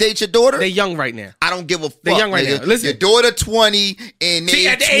letting them date your daughter. They young right now. I don't give a fuck. They young right nigga. now. Listen. Your daughter 20 and See, they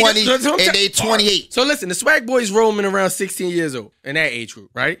at the age 20 of- and they 28. So listen, the Swag Boys roaming around 16 years old in that age group,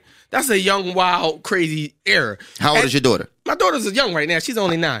 right? That's a young, wild, crazy era. How old And is your daughter? My daughter's young right now. She's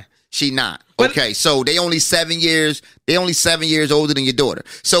only 9. She not. But- Okay, so they only 7 years. They only 7 years older than your daughter.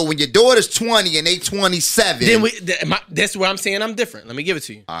 So when your daughter's 20 and they 27, Then that's where I'm saying I'm different. Let me give it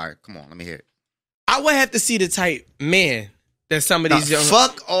to you. all right, come on, let me hear it. I would have to see the type man that some of these young.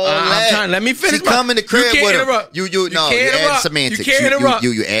 Fuck all I'm that. trying. Let me finish. She come in the crib You can't with him. interrupt. You You no, can't you adding interrupt. semantics. You can't interrupt.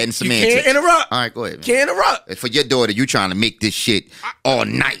 You adding semantics. You can't interrupt. All right, go ahead, man. Can't interrupt. For your daughter, you trying to make this shit all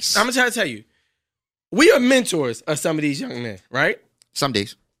nice. I'm trying to tell you, we are mentors of some of these young men, right? Some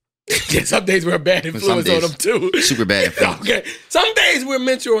days. Yeah, some days we're a bad influence on days. them too. Super bad influence. Okay. Some days we're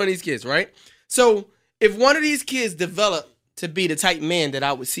mentoring these kids, right? So if one of these kids develop to be the type man that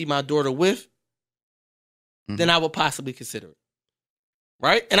I would see my daughter with, then I would possibly consider it.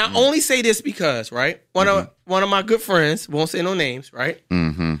 Right? And I only say this because, right? One of my good friends, won't say no names, right?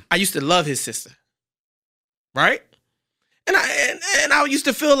 Mm-hmm. I used to love his sister. Right? And I used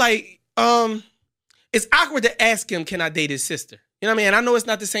to feel like it's awkward to ask him, can I date his sister? You know what I mean? I know it's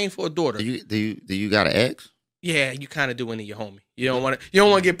not the same for a daughter. Do you got an ex? Yeah, you kind of do when you're homie. You don't want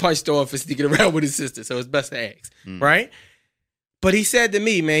to get punched off for sneaking around with his sister, so it's best to ask, right? But he said to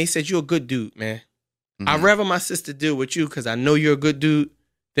me, man, he said, you're a good dude, man. I'd rather my sister deal with you because I know you're a good dude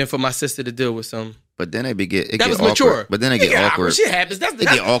than for my sister to deal with some. But then it get That was awkward. Mature. But then it get awkward. Shit happens. It It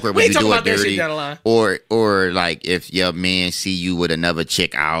get awkward we when ain't you talking do about it that shit dirty, down the line. or like if your man see you with another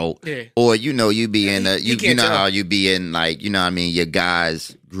chick out, Yeah. or you be in he you can't know tell. how you be in like you know what I mean your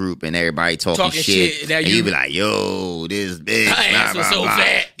guys group and everybody talking Talking shit, shit that and you- you be like yo this bitch Her ass was so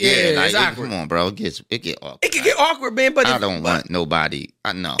fat. yeah, Yeah, like it's awkward. come on bro it get awkward. It can get awkward, man. But I don't want nobody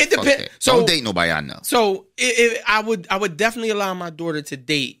I know It fuck depends. that. So- Don't date nobody I know. So I would definitely allow my daughter to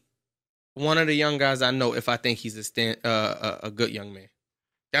date one of the young guys I know if I think he's a good young man.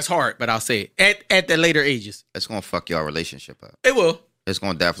 That's hard, but I'll say it at the later ages. It's gonna fuck your relationship up. It will. It's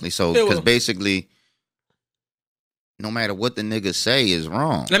gonna definitely so It will. because basically no matter what the niggas say is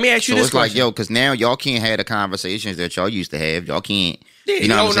wrong. Let me ask you so this it's like, question. yo, because now y'all can't have the conversations that y'all used to have. Y'all can't. Yeah, You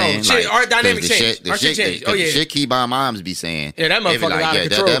know what I'm saying? Shit, our dynamic 'cause changed. Our shit changed. Oh, yeah. The shit keep our moms be saying. Yeah, that they be motherfucker's out of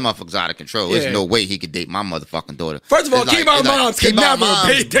control. That motherfucker's out of control. Yeah. There's no way he could date my motherfucking daughter. First of all, It's keep our moms can keep our never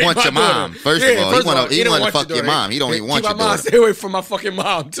moms date want my your mom. daughter. First Yeah, of all, he don't want to fuck your daughter. mom. He don't even want your Keep my mom. daughter. Stay away from my fucking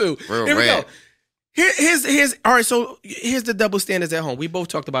mom too. Real Here we rad. go. Here's all right. So here's the double standards at home. We both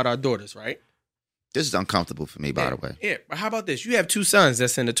talked about our daughters, right? This is uncomfortable for me, by the way. Yeah. But how about this? You have 2 sons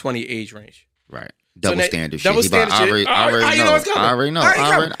that's in the 20 age range. Right. Double now- standard shit. double He about- standard shit. I already You know. what's coming. I already know.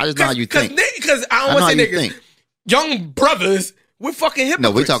 I just know how you think. Because I I don't know want how to say you niggas. think. Young brothers, we're fucking hypocrites.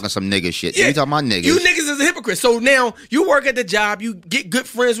 No, we talking some nigga shit. Yeah. We talking about niggas. You niggas is a hypocrite. So now you work at the job, you get good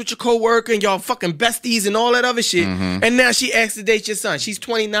friends with your coworker and y'all fucking besties and all that other shit. Mm-hmm. And now she asks to date your son. She's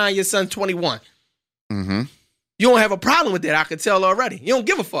 29, your son's 21. Mm-hmm. You don't have a problem with that. I could tell already. You don't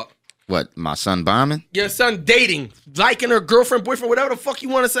give a fuck. What? My son bombing? Your son dating, liking her girlfriend, boyfriend, whatever the fuck you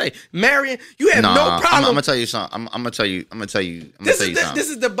want to say, marrying. You have no problem. I'm gonna tell you something. I'm gonna tell you something. This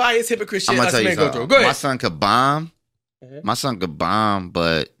is the biased hypocrite shit I'm gonna us tell you men go something. through. Go ahead. My son could bomb. Mhm. My son could bomb,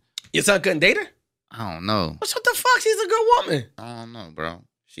 but Your son couldn't date her? I don't know. What the fuck? She's a good woman. I don't know, bro.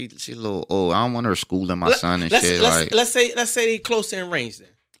 She a little old. I don't want her schooling my son and shit. Let's say they close in range then.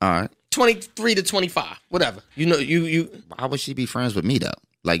 All right. 23 to 25, whatever. You know, you. Why would she be friends with me though?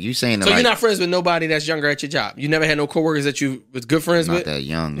 Like you saying that? So like, you're not friends with nobody that's younger at your job. You never had no coworkers that you was good friends not with. that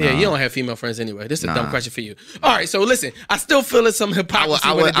young. Yeah, nah. you don't have female friends anyway. This is a dumb Nah. question for you. All right, so listen, I still feel it's some hypocrisy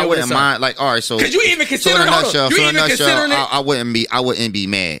I when it deal with wouldn't son. mind. Like, all right, so Could you even consider? so in a hold on. nutshell, You so in a even nutshell, considering it? I wouldn't be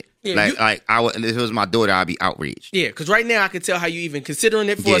mad. Yeah, I would. If it was my daughter, I'd be outraged. Yeah, because right now I can tell how you even considering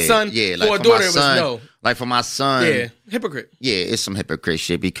it for yeah, a son. yeah. For Like a for daughter, my it son, was no. like for my son, Yeah, hypocrite. yeah, it's some hypocrite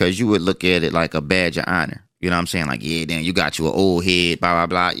shit because you would look at it like a badge of honor. You know what I'm saying? Like, yeah, damn, you got you an old head, blah,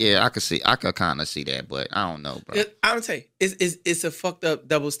 blah, blah. Yeah, I could kind of see that, but I don't know, bro. I'm gonna tell you, it's a fucked up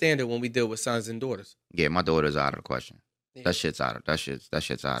double standard when we deal with sons and daughters. Yeah, my daughter's out of the question. Yeah. That shit's out of that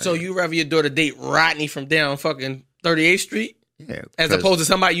shit's out of So here. you rather your daughter date Rodney from down fucking 38th Street Yeah, as 'cause opposed to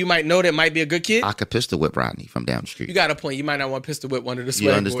somebody you might know that might be a good kid? I could pistol whip Rodney from down the street. You got a point. You might not want to pistol whip one of the You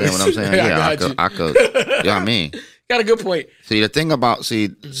swag understand boys. what I'm saying? Yeah, I got could. you. You know what I mean? Got a good point. See, the thing about see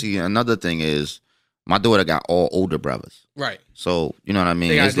another thing is my daughter got all older brothers. Right. So you know what I mean?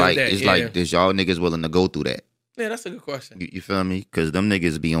 They gotta It's deal with like that, it's yeah. like is y'all niggas willing to go through that? Yeah, that's a good question. You feel me? Because them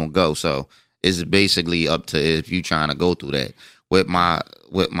niggas be on go. So it's basically up to if you trying to go through that. With my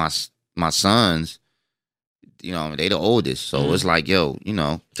sons, you know, they the oldest. So it's like, yo, you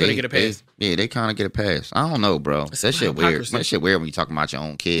know. So they get a pass. They kind of get a pass. I don't know, bro. It's That shit weird. hypocrisy. That shit weird when you talking about your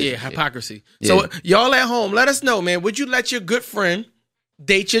own kids. Yeah, and shit. hypocrisy. Yeah. So y'all at home, let us know, man. Would you let your good friend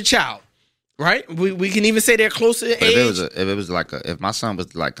date your child? Right? We can even say they're closer in But age. if my son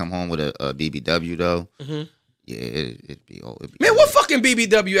was like come home with a BBW though, Mhm. yeah, it'd be over. Man, what fucking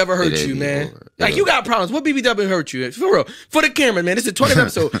BBW ever hurt It'd you, be man? over. Like, you got problems. What BBW hurt you? For real. For the camera, man. This is the 20th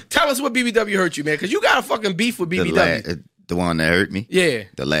episode. Tell us what BBW hurt you, man. Because you got a fucking beef with BBW. The one that hurt me. Yeah.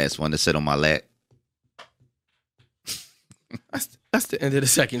 The last one that sit on my lap. That's the end of the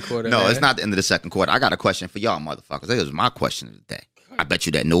second quarter. No, man. it's not the end of the second quarter. I got a question for y'all motherfuckers. That was my question of the day. I bet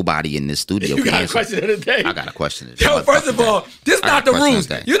you that nobody in this studio You can got a answer. question of the day. I got a question of the Yo, first of all, this I not got the a question rules. of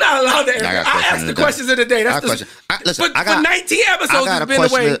the day. You're not allowed to I got a I question asked of the the day. questions of the day. I That's got a question. Listen, but for 19 episodes, it's been the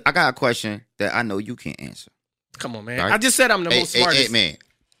way. I got a question that I know you can't answer. Come on, man. Right. I just said I'm the most smartest. Hey, man,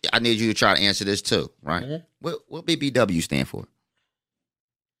 I need you to try to answer this too, right? Mhm. What BBW stand for?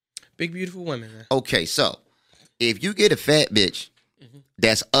 Big, beautiful women, man. Okay, so if you get a fat bitch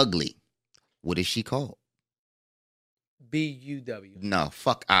that's ugly, what is she called? BUW. No,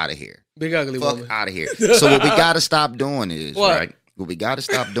 fuck out of here. Big, ugly Fuck woman. out of here. So what we gotta stop doing is, What? right? What we gotta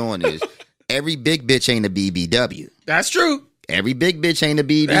stop doing is every big bitch ain't a BBW. That's true. Every big bitch ain't a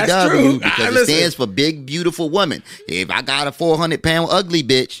BBW That's true. because it Listen. stands for big, beautiful woman. If I got a 400-pound ugly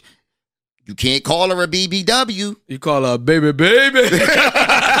bitch, you can't call her a BBW. You call her baby, baby.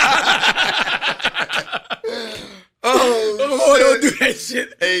 Oh, don't do that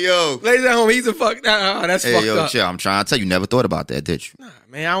shit. Hey, yo. Ladies at home, he's a fuck. That's Hey, fucked yo, up. chill. I'm trying to tell you, never thought about that, did you? Nah,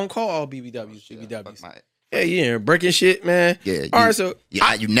 man, I don't call all BBWs BBWs. Fuck my- Yeah, yeah, breaking shit, man. Yeah. All right, so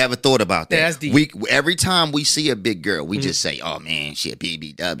Yeah, you never thought about that. Yeah, that's deep. Every time we see a big girl, we just say, "Oh man, she a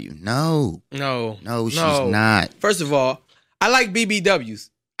BBW." No, no, she's not. First of all, I like BBWs.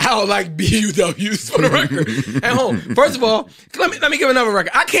 I don't like BUWs for the record. At home. First of all, let me give another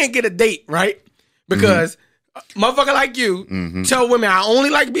record. I can't get a date, right? Because motherfucker like you tell women I only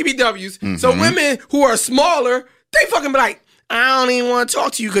like BBWs. So women who are smaller, they fucking be like, I don't even want to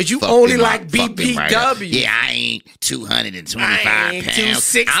talk to you because you Fuck only them like up, fuck them right up. BBW. Yeah, I ain't 225 I ain't pounds.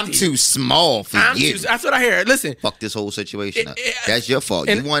 260. I'm too small for you. That's what I hear. Listen, Fuck this whole situation up. It- That's your fault.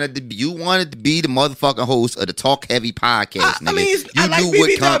 and- You wanted to be the motherfucking host of the Talk Heavy podcast, nigga. I mean, I like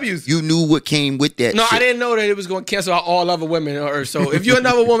BBWs. You knew what came with that no, shit. I didn't know that it was going to cancel out all other women on Earth. So if you're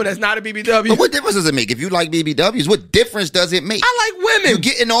another woman that's not a BBW, But what difference does it make? If you like BBWs, what difference does it make? I like women.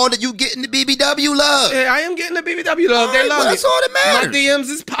 You getting the BBW love. Yeah, I am getting the BBW love. All They right, love well, me. that's all that matters. My DMs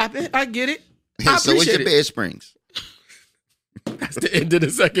is popping. I get it. I So what's appreciate your it. bed springs? That's the end of the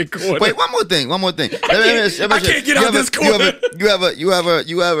second quarter. Wait, one more thing. I can't get out this corner. You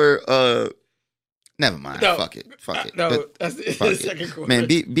ever never mind. No. Fuck it. No, that's the end Fuck of the it. second quarter. Man,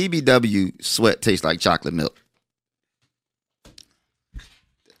 BBW sweat tastes like chocolate milk.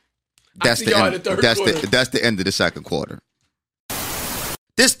 That's see y'all in the third quarter. That's the end of the second quarter.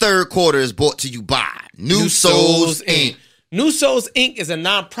 This third quarter is brought to you by New Souls Inc. New Souls Inc. is a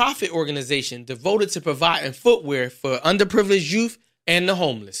nonprofit organization devoted to providing footwear for underprivileged youth and the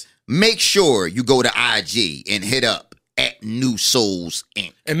homeless. Make sure you go to IG and hit up at New Souls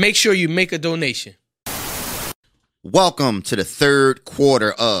Inc. And make sure you make a donation. Welcome to the third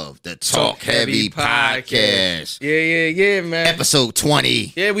quarter of the Talk Heavy podcast. Yeah, man. Episode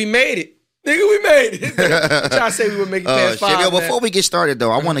 20. Yeah, we made it. Nigga, we made it. I'm trying to say we were making past Shit, 5, yo, man. before we get started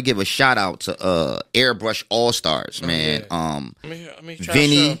though, I want to give a shout out to Airbrush All Stars, man. Let me try to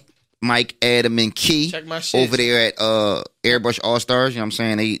Vinny, show. Mike, Adam, and Key Check my shit. over there at Airbrush All Stars. You know what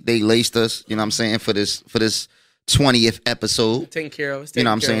I'm saying? They laced us. You know what I'm saying for this 20th episode. Taking care of us. You know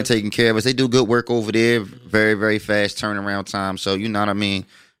what I'm saying? Taking care of us. They do good work over there. Very, very fast turnaround time. So you know what I mean?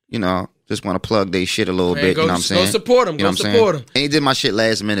 You know, just want to plug they shit a little bit. Go, you know what I'm saying? Go support them. You know Go what I'm support saying? them. And he did my shit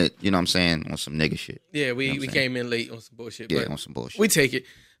last minute. You know what I'm saying? On some nigga shit. Yeah, we You know what I'm came in late on some bullshit. Yeah, but on some bullshit. we take it.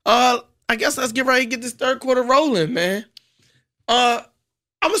 I guess let's get ready to get this third quarter rolling, man.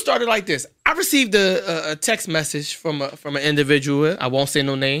 I'm gonna start it like this. I received a text message from an individual. I won't say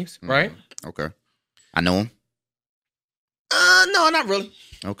no names, right? Okay. I know him. No, not really.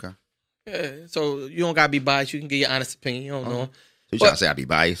 Okay. Yeah, so you don't gotta be biased. You can get your honest opinion. You don't know him. So you trying to say I be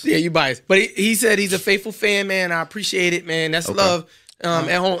biased? Yeah, you biased. But he said he's a faithful fan, man. I appreciate it, man. That's Okay. love at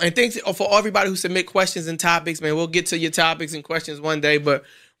home. And thanks for everybody who submit questions and topics, man. We'll get to your topics and questions one day. But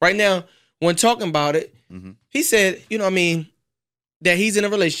right now, when talking about it, he said, you know what I mean, that he's in a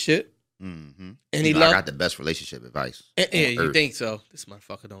relationship. Mm-hmm. And he I loved. got the best relationship advice. Yeah, on you earth. think so? This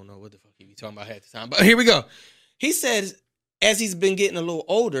motherfucker don't know what the fuck he be talking about half the time. But here we go. He says, as he's been getting a little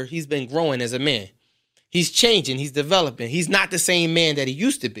older, he's been growing as a man. He's changing. He's developing. He's not the same man that he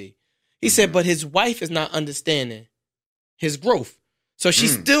used to be. He said, but his wife is not understanding his growth. So she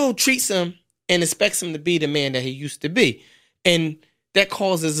still treats him and expects him to be the man that he used to be. And that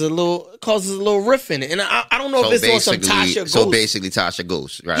causes a little rift in it. And I don't know if it's on some Tasha Ghost. So basically Tasha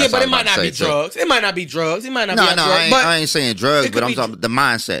Ghost, right? Yeah, That's but what it might not I be was about to say. drugs. It might not be drugs. It might not No, be no, drugs. But I ain't saying drugs, it but could I'm be- talking the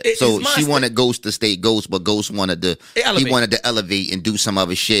mindset. It's So mindset. she wanted Ghost to stay Ghost, but Ghost wanted to Elevate. he wanted to elevate and do some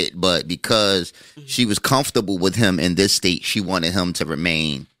other shit. But because she was comfortable with him in this state, she wanted him to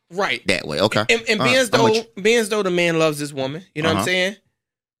remain right. that way. Okay. And All being right, I'm with you. as though the man loves this woman, you know what I'm Uh-huh. saying?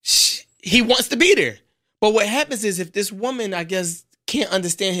 He wants to be there. But what happens is if this woman, I guess, can't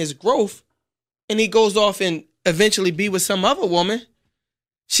understand his growth and he goes off and eventually be with some other woman,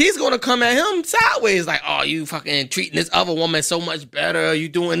 she's going to come at him sideways like, oh, you fucking treating this other woman so much better. You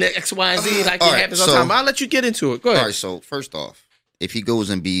doing X, Y, and Z like All it right, happens all so- the time. I'll let you get into it. Go ahead. All right. So first off, if he goes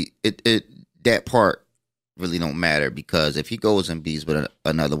and be that part really don't matter, because if he goes and bees with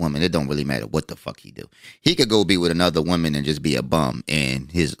another woman, it don't really matter what the fuck he do. He could go be with another woman and just be a bum,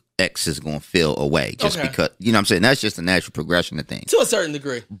 and his ex is gonna feel away just Okay. because, you know what I'm saying? That's just a natural progression of things. To a certain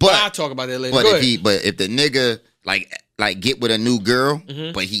degree. But- I'll talk about that later. But Go if ahead. if the nigga like get with a new girl,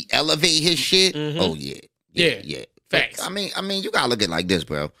 Mhm. but he elevate his shit, oh yeah. Yeah. Facts. I mean, you gotta look at it like this,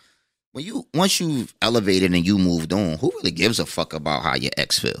 bro. Once you've elevated and you moved on, who really gives a fuck about how your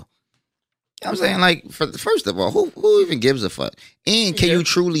ex feel? You know what I'm saying? Like, first of all, who even gives a fuck? And can Yeah. you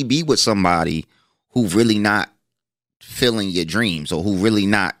truly be with somebody who really not filling your dreams, or who really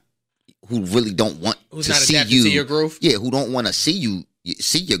don't want Who's to not see adapted you? to your growth? Yeah, who don't want to see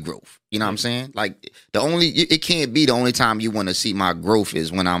your growth. You know what I'm saying? Like, it can't be the only time you want to see my growth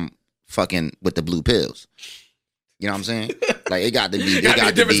is when I'm fucking with the blue pills. You know what I'm saying? Like, it got to be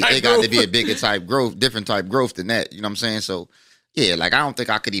a bigger type growth, different type growth than that. You know what I'm saying? So, yeah, like, I don't think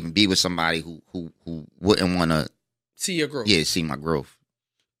I could even be with somebody who wouldn't want to, See your growth. see my growth.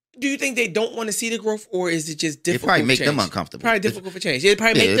 Do you think they don't want to see the growth, or is it just It difficult? probably for make them change? uncomfortable. Probably difficult for change. It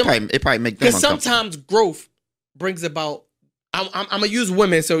probably Yeah, make it them. probably make them Because uncomfortable. sometimes growth brings about. I'm gonna use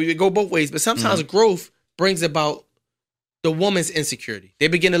women, so you go both ways. But sometimes growth brings about the woman's insecurity. They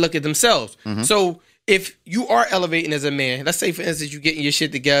begin to look at themselves. Mm-hmm. So if you are elevating as a man, let's say for instance, you're getting your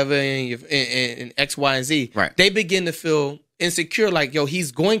shit together and X, Y, and Z. Right. They begin to feel insecure, like, yo,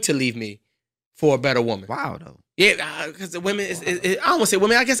 he's going to leave me for a better woman. Wow, though. Yeah, because the women, I don't want to say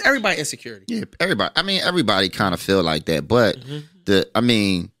women, I guess everybody insecurity. Yeah, everybody. I mean, everybody kind of feel like that, but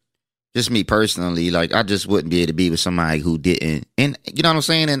just me personally, like I just wouldn't be able to be with somebody who didn't, and you know what I'm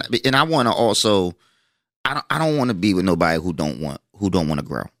saying. And I want to also, I don't want to be with nobody who don't want to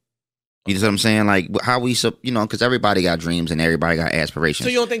grow. You know what I'm saying? Like how we, because everybody got dreams and everybody got aspirations. So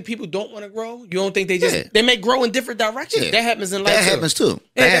you don't think people don't want to grow? You don't think they may grow in different directions? Yeah. That happens in life. That happens too.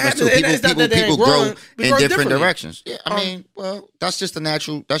 That happens too. People grow in different directions. Yeah, I mean, well, that's just a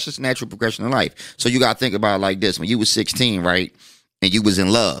natural progression of life. So you got to think about it like this: when you was 16, right, and you was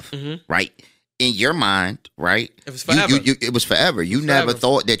in love, right. In your mind, right? It was forever. It was forever. You never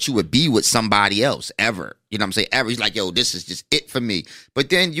thought that you would be with somebody else ever. You know what I'm saying? Ever. He's like, yo, this is just it for me. But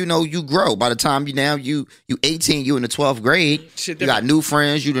then, you grow. By the time you 18, you in the 12th grade, you got new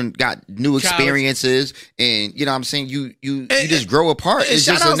friends, you done got new experiences, and you know what I'm saying? You just grow apart. It's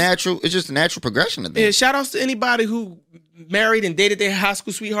just a natural progression of things. Yeah, shout outs to anybody who married and dated their high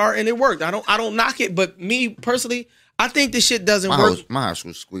school sweetheart and it worked. I don't knock it, but me personally, I think this shit doesn't work. My high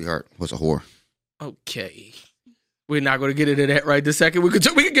school sweetheart was a whore. Okay, we're not going to get into that right this second. We could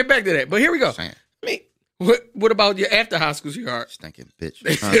get back to that, but here we go. I mean, what about your after high school sweetheart? Stinking bitch.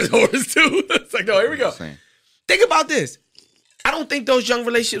 It's horse too. It's like, no, here we go. Think about this. I don't think those young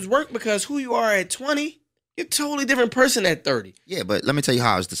relationships work because who you are at 20, you're a totally different person at 30. Yeah, but let me tell you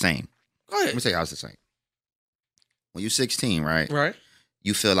how it's the same. Go ahead. Let me tell you how it's the same. When you're 16, right? Right.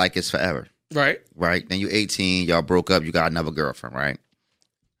 You feel like it's forever. Right. Right. Then you're 18. Y'all broke up. You got another girlfriend. Right.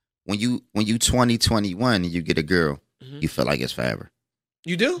 When you 20, 21 and you get a girl, you feel like it's forever.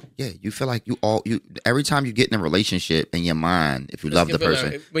 You do? Yeah, you feel like every time you get in a relationship in your mind, if you love the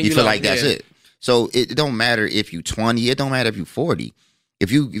person, you feel like that's it. So it don't matter if you 20, it don't matter if you 40.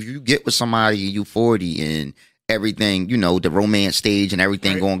 If you get with somebody and you 40 and everything, the romance stage and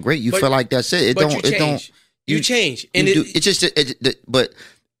everything going great, you feel like that's it. You change. And but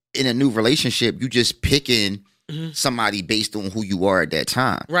in a new relationship, you just picking somebody based on who you are at that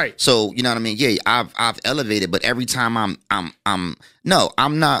time. Right. So, you know what I mean? Yeah, I've elevated, but every time I'm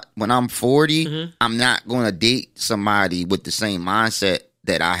not, when I'm 40, I'm not going to date somebody with the same mindset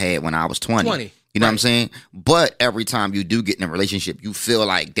that I had when I was 20. You know what I'm saying? But every time you do get in a relationship, you feel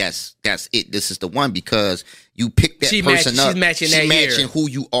like that's it. This is the one because you pick that person up. She's matching who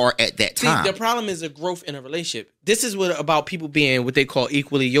you are at that time. See, the problem is the growth in a relationship. This is what about people being what they call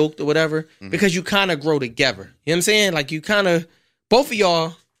equally yoked or whatever, because you kind of grow together. You know what I'm saying? Like you kind of, both of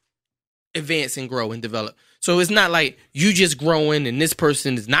y'all advance and grow and develop. So it's not like you just growing and this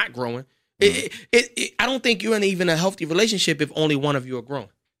person is not growing. I don't think you're in even a healthy relationship if only one of you are growing.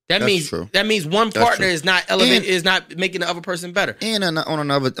 That means one partner is not elevating, is not making the other person better. And on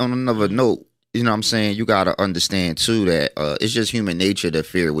another note, you know what I'm saying, you gotta understand too that it's just human nature to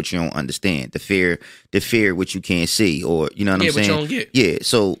fear what you don't understand, to fear what you can't see, or you know what I'm saying. What you don't get. Yeah.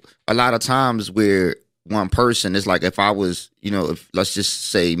 So a lot of times where one person, it's like if I was, if let's just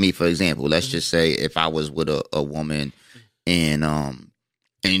say me for example, let's just say if I was with a woman and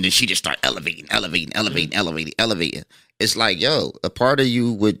then she just start elevating. It's like, yo, a part of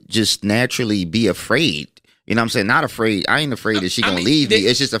you would just naturally be afraid. You know what I'm saying? Not afraid. I ain't afraid that she gonna leave me.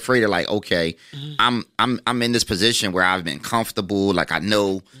 It's just afraid of like, okay, I'm in this position where I've been comfortable. Like I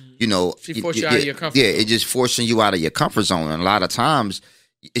know, she forced you out of your comfort zone. Yeah, it's just forcing you out of your comfort zone. And a lot of times,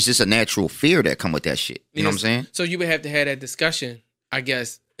 it's just a natural fear that come with that shit. You know what I'm saying? So you would have to have that discussion, I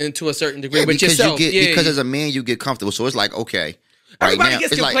guess, and to a certain degree with yourself. Because as a man, you get comfortable. So it's like, okay. Everybody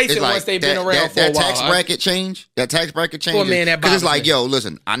gets complacent once they've been around for a while. That tax bracket change. For a man, because it's like, yo,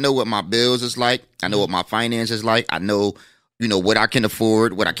 listen, I know what my bills is like. I know what my finances is like. I know, what I can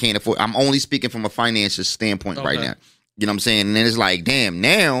afford, what I can't afford. I'm only speaking from a financial standpoint right now. You know what I'm saying? And then it's like, damn,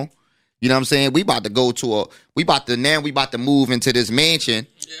 now, you know what I'm saying? We about to move into this mansion.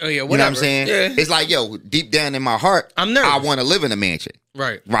 Oh, yeah, whatever. You know what I'm saying? Yeah. It's like, yo, deep down in my heart, I'm nervous. I want to live in a mansion.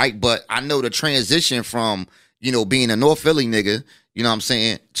 Right. Right. But I know the transition from, being a North Philly nigga, you know what I'm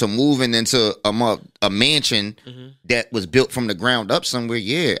saying, to moving into a mansion that was built from the ground up somewhere,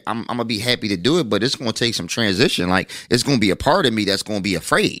 I'm going to be happy to do it, but it's going to take some transition. Like, it's going to be a part of me that's going to be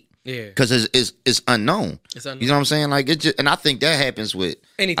afraid. Yeah. Because it's unknown. It's unknown. You know what I'm saying? Like, and I think that happens with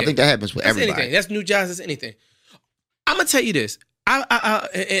anything. I think that happens with everybody. Anything. That's new jobs, that's anything. I'm going to tell you this.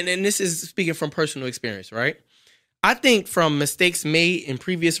 And this is speaking from personal experience, right? I think from mistakes made in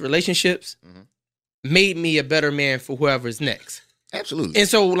previous relationships made me a better man for whoever's next. Absolutely. And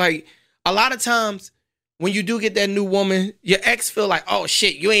so, like, a lot of times when you do get that new woman, your ex feel like, oh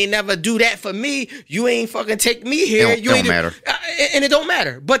shit, you ain't never do that for me. You ain't fucking take me here. It don't matter. And it don't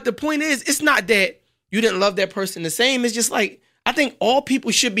matter. But the point is, it's not that you didn't love that person the same. It's just like, I think all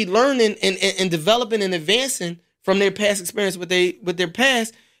people should be learning and developing and advancing from their past experience with their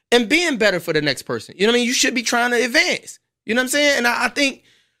past and being better for the next person. You know what I mean? You should be trying to advance. You know what I'm saying? And I think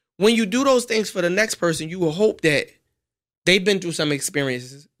when you do those things for the next person, you will hope that they've been through some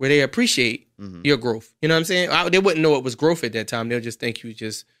experiences where they appreciate your growth. You know what I'm saying? They wouldn't know it was growth at that time. They'll just think you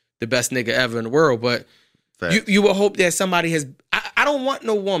just the best nigga ever in the world. But you will hope that somebody has... I don't want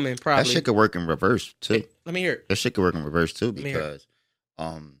no woman, probably. That shit could work in reverse, too. Let me hear it. That shit could work in reverse, too, because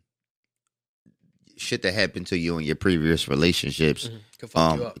shit that happened to you in your previous relationships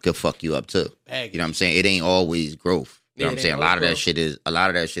could fuck you up, too. Baggage. You know what I'm saying? It ain't always growth. You know what I'm saying? A lot of that shit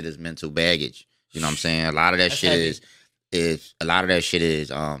is mental baggage. You know what I'm saying? A lot of that shit is and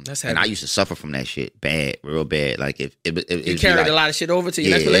I used to suffer from that shit bad, real bad. Like if you carried a lot of shit over to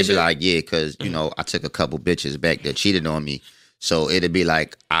your next relationship. Because you know I took a couple bitches back that cheated on me, so it'd be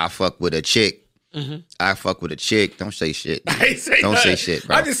like I fuck with a chick. I fuck with a chick. Don't say shit. Don't say shit,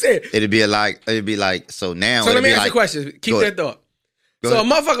 bro. I just said it'd be like so now. So let me ask you a question. Keep that thought. So a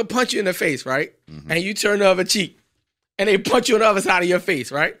motherfucker punch you in the face, right? And you turn the other cheek, and they punch you on the other side of your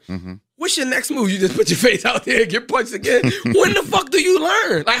face, right? What's your next move? You just put your face out there and get punched again? When the fuck do you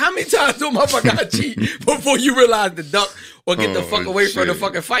learn? Like, how many times do a motherfucker gotta cheat before you realize to duck or get the fuck away from the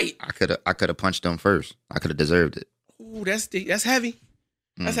fucking fight? I could have punched them first. I could have deserved it. Ooh, that's heavy.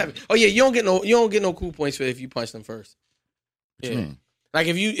 That's heavy. Oh yeah, you don't get no cool points for if you punch them first. Yeah. Like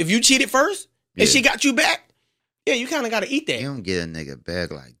if you cheated first and she got you back, yeah, you kind of gotta eat that. You don't get a nigga back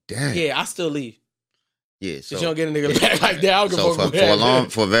like that. Yeah, I still leave. Yeah, so you don't get a nigga back like that.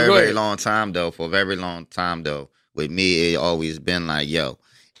 For a very long time though, with me it always been like, yo,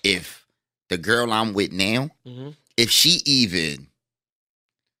 if the girl I'm with now, if she even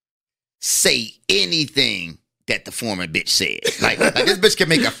say anything that the former bitch said, like this bitch can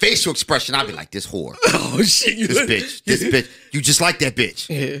make a facial expression, I'll be like, this whore, oh shit, this bitch, you just like that bitch.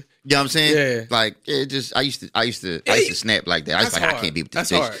 Yeah. You know what I'm saying? Yeah. Like it just, I used to snap like that. I was like, I can't be with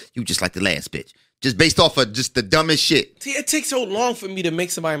this bitch. Hard. You just like the last bitch. Just based off of just the dumbest shit. See, it takes so long for me to make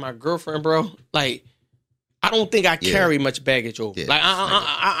somebody my girlfriend, bro. Like, I don't think I carry much baggage over. Yeah. Like,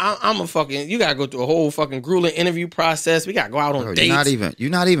 I'm a fucking. You gotta go through a whole fucking grueling interview process. We gotta go out on dates.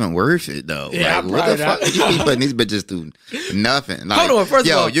 You're not even worth it though. Yeah, like, what the fuck? You keep putting these bitches through nothing. Like, hold on, first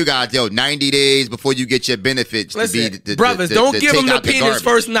of all, you got 90 days before you get your benefits. Listen, brothers, don't give them the penis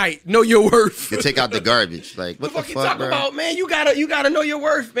first night. Know your worth. To take out the garbage. Like, what the fuck, you talking about, man? You gotta know your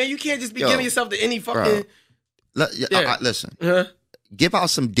worth, man. You can't just be giving yourself to any fucking. Listen, give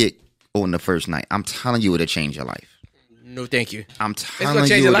out some dick on the first night. I'm telling you, it'll change your life. No, thank you. I'm telling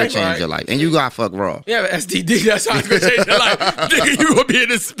you, it'll change your life. And you got fuck raw. Yeah, STD, that's how it's going to change your life. Nigga, you going to be in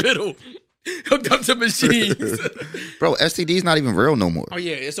the spittle. Hooked up to machines. Bro, STD's not even real no more. Oh,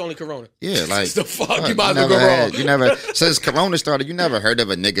 yeah, it's only Corona. Yeah, like. The fuck? You might as well go wrong. Since Corona started, you never heard of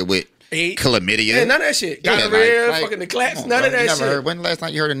a nigga with chlamydia. Yeah, none of that shit. Gonorrhea, fucking the claps, none of that shit. Heard, when the last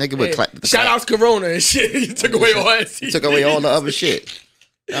time you heard a nigga with claps? Shout outs Corona and shit. You took away all STD. Took away all the other shit.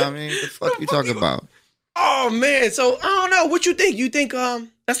 I mean, the fuck you talking about? Oh man, so I don't know. What you think? You think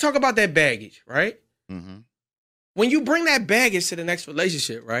let's talk about that baggage, right? When you bring that baggage to the next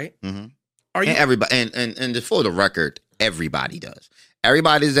relationship, right? Are you and everybody and for the record, everybody does.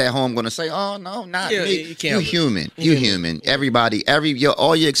 Everybody's at home going to say, "Oh no, not me." You're human. You're human. Everybody,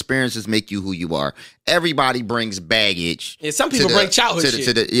 all your experiences make you who you are. Everybody brings baggage. Yeah, some people bring childhood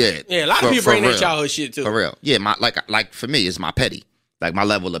shit. Yeah, a lot of people bring their childhood shit too. For real. Yeah, like for me, it's my petty. Like my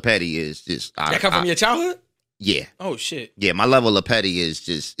level of petty is just. That come from your childhood? Yeah. Oh shit. Yeah, my level of petty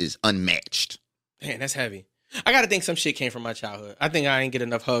is unmatched. Man, that's heavy. I gotta think some shit came from my childhood. I think I ain't get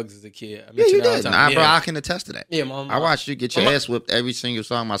enough hugs as a kid. Yeah, you did. Bro, I can attest to that. Yeah, mom. I watched you get your ass whipped every single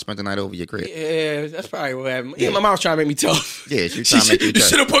time I spent the night over your crib. Yeah, that's probably what happened. Yeah, my mom was trying to make me tough. Yeah, she was trying to make you tough. You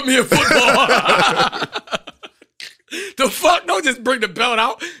should have put me in football. The fuck? Don't just bring the belt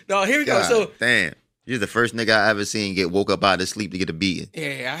out. No, here we go. So damn. You're the first nigga I ever seen get woke up out of sleep to get a beating.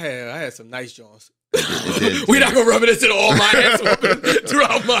 Yeah, I had some nice joints. We're not gonna rub it into all my ass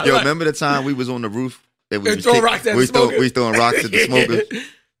throughout my life. Remember the time we was on the roof? We throwing rocks at the smokers. We throwing rocks at the smokers.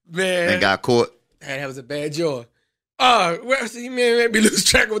 Man. And got caught. That was a bad jaw. Man, made me lose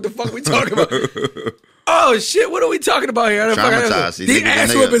track of what the fuck we talking about. Oh shit, what are we talking about here? Traumatized. These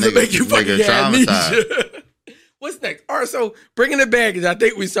ass whoopings will make you fucking get amnesia. What's next? All right, so bringing the baggage. I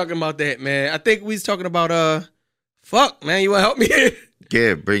think we was talking about that, man. I think we was talking about fuck, man. You want to help me here?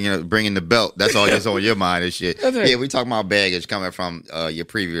 Yeah, bringing the belt. That's all that's on your mind and shit. That's right. Yeah, we talking about baggage coming from your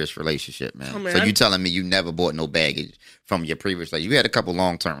previous relationship, man. Oh, man, So you telling me you never bought no baggage from your previous relationship? You had a couple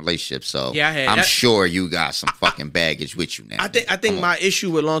long-term relationships, so Yeah, I had. I'm sure you got some fucking baggage with you now. I think my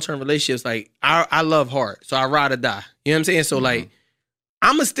issue with long term relationships, like I love hard, so I ride or die. You know what I'm saying? So like,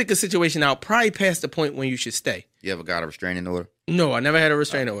 I'm gonna stick a situation out probably past the point when you should stay. You ever got a restraining order? No, I never had a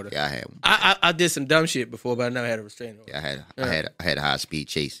restraining order. Yeah, I had one. I did some dumb shit before, but I never had a restraining order. Yeah, I had a high speed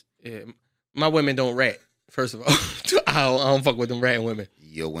chase. Yeah, my women don't rat. First of all, I don't fuck with them ratting women.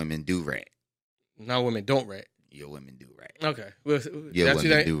 Your women do rat. My women don't rat. Your women do rat. Okay, well, Your that's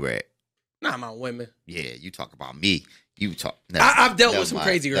women do rat. Not my women. Yeah, you talk about me. You talk. I've dealt with some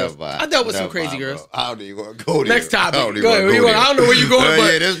crazy girls. I dealt with some crazy girls. I don't even want to go there. Next topic. I don't even Go ahead. wanna go there. I don't know where you're going,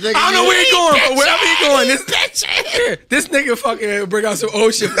 but yeah, this nigga, I don't know where you're going, but wherever you're going, bitch. this nigga fucking bring out some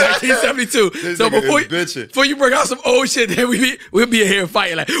old shit from 1972. So before you bring out some old shit, then we'll be in here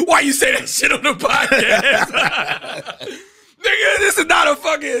fighting like, why you say that shit on the podcast? Nigga, this is not a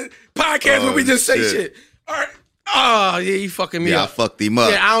fucking podcast where we just say shit. All right. Oh, yeah, he fucking me Yeah, I up. fucked him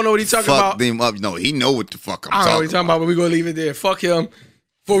up. Yeah, I don't know what he's talking about. Fucked him up. No, he know what the fuck I'm I don't know what talking he's talking about, but we're going to leave it there. Fuck him.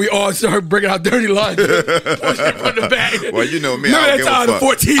 Before we all start bringing out dirty laundry. Push it from the back. Well, you know me. Remember I that don't time give a the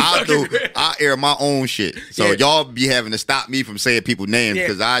fuck. 14 fucking I air my own shit. So Yeah. y'all be having to stop me from saying people's names Yeah.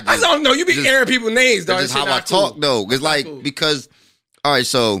 because I just don't know. You be just- airing people's names, dog. That's That just shit how I not cool. talk though. It's like cool. because all right,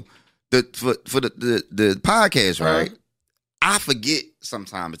 so for the podcast, right? I forget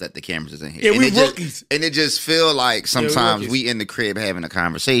sometimes that the cameras is in here. Yeah, And we it just- rookies. and it just feel like sometimes rookies. we in the crib having a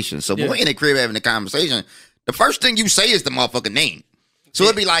conversation. So when Yeah. we in the crib having a conversation, the first thing you say is the motherfucking name. So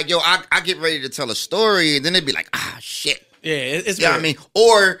it'd be like, yo, I get ready to tell a story, and then it'd be like, shit. Yeah, it's You know what I weird. mean?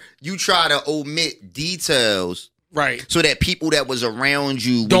 Or you try to omit details Right. so that people that was around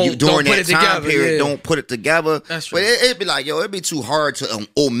you Don't during put that it time together, period yeah. don't put it together. That's true. But it'd be like, yo, it'd be too hard to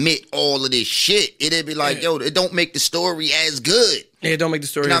omit all of this shit. It'd be like, yo, it don't make the story as good. Yeah, don't make the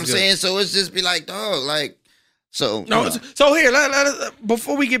story. You know what as I'm good. saying? So it's just be like, dog, like, so. No, you know. so here, let us,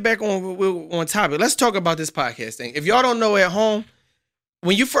 before we get back on topic, let's talk about this podcast thing. If y'all don't know at home,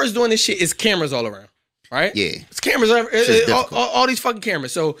 when you first doing this shit, it's cameras all around, right? Yeah. It's cameras, Shit's difficult. all these fucking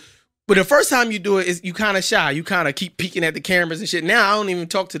cameras. So, but the first time you do it, is you kind of shy. You kind of keep peeking at the cameras and shit. Now I don't even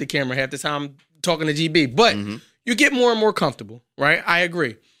talk to the camera half the time I'm talking to GB, but you get more and more comfortable, right? I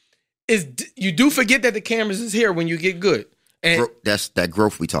agree. You do forget that the cameras is here when you get good. And That's that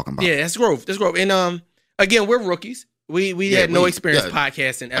growth we talking about. yeah, that's growth. That's growth. And again, we're rookies. We had no experience yeah.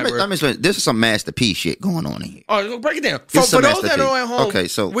 podcasting Let me ever. explain. This is some Master P shit going on in here. Oh, break it down. This is For a those Master that P. are at home, Okay,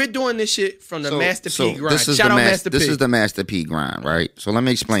 so- we're doing this shit from the So- Master so P grind. This is Shout the out mas- Master P. This is the Master P grind, right? So let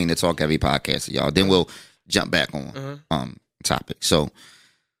me explain the Talk Heavy podcast to y'all. Then we'll jump back on topic. So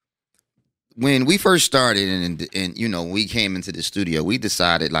when we first started and you know we came into the studio, we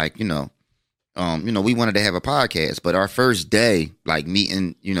decided like we wanted to have a podcast. But our first day, like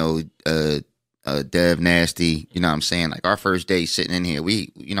meeting, Dev Nasty, you know what I'm saying? Like our first day sitting in here,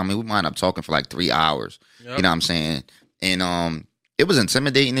 we wind up talking for like 3 hours. Yep. You know what I'm saying? And it was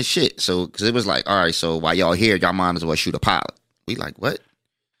intimidating as shit. So because it was like, all right, so while y'all here, y'all might as well shoot a pilot. We like, what?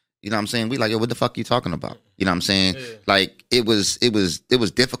 You know what I'm saying? We like, yo, what the fuck you talking about? You know what I'm saying? Yeah. Like it was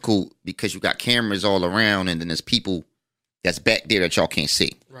difficult because you got cameras all around and then there's people that's back there that y'all can't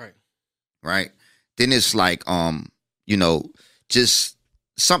see. Right. Right? Then it's like just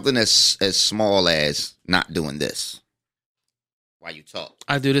something as small as not doing this while you talk.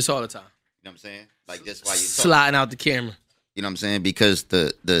 I do this all the time. You know what I'm saying? Like just while you talk. Sliding out the camera. You know what I'm saying? Because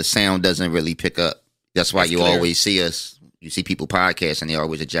the sound doesn't really pick up. That's why That's you clear. always see us. You see people podcast and they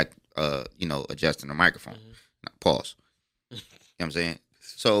always adjusting the microphone. Pause. You know what I'm saying?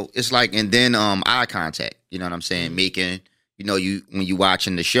 So it's like, and then eye contact. You know what I'm saying? Making, when you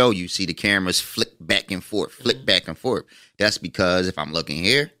watching the show, you see the cameras flick back and forth. That's because if I'm looking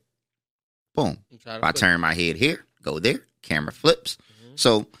here, boom. If I turn my head here, go there, camera flips.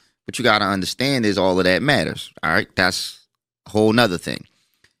 So what you got to understand is all of that matters. All right, that's a whole nother thing.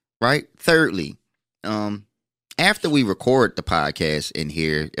 Right. Thirdly, after we record the podcast in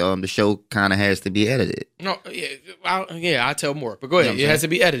here, the show kind of has to be edited. No, I'll tell more. But go ahead. You know what I'm It has to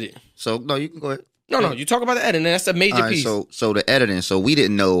be edited. So no, you can go ahead. No, you talk about the editing. That's a major All right, piece. so the editing. So we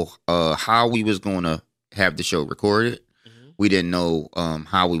didn't know how we was going to have the show recorded. We didn't know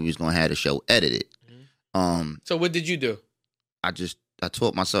how we was going to have the show edited. So what did you do I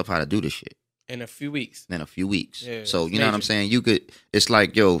taught myself how to do this shit in a few weeks? in a few weeks. Yeah, So it's you know what I'm major. saying? It's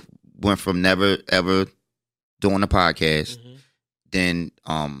like, went from never ever doing a podcast, then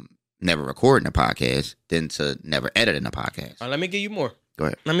never recording a podcast, then to never editing a podcast. Let me give you more. Go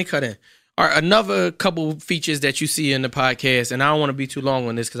ahead. Let me cut in. All right, another couple features that you see in the podcast, and I don't want to be too long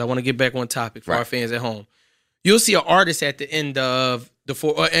on this because I want to get back on topic for our fans at home. You'll see an artist at the end of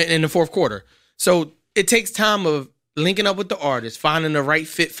in the fourth quarter. So it takes time of linking up with the artist, finding the right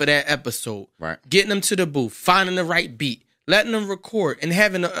fit for that episode, Right. getting them to the booth, finding the right beat, letting them record, and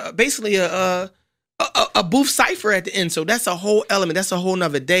having basically a booth cipher at the end. So that's a whole element. That's a whole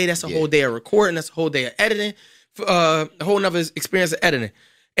nother day. That's a whole day of recording. That's a whole day of editing. A whole nother experience of editing.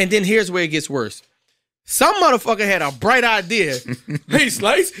 And then here's where it gets worse. Some motherfucker had a bright idea. Hey,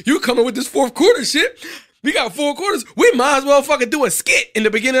 Slice, you coming with this fourth quarter shit? We got 4 quarters. We might as well fucking do a skit in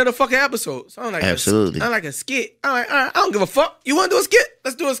the beginning of the fucking episode. So I'm like, Absolutely. I'm like a skit. I'm like, all right, I don't give a fuck. You want to do a skit?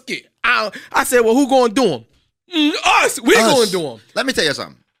 Let's do a skit. I said, well, who going to do them? Us. We going to do them. Let me tell you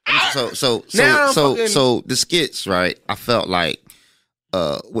something. So the skits, right? I felt like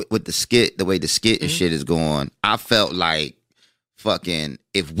with the skit, the way the skit and shit is going, I felt like fucking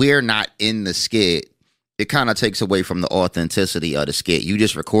if we're not in the skit, it kind of takes away from the authenticity of the skit. You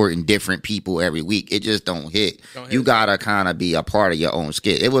just recording different people every week. It just don't hit. You gotta kind of be a part of your own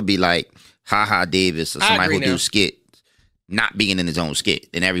skit. It would be like Ha Davis or somebody who do skit not being in his own skit.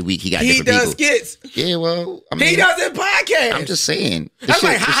 And every week he got different people. He does skits. Yeah, well, I mean, he does it podcast. I'm just saying. That's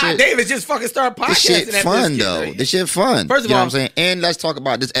like Ha Davis just fucking start podcasting. This shit fun though. This shit fun. First of you know all, what I'm saying? And let's talk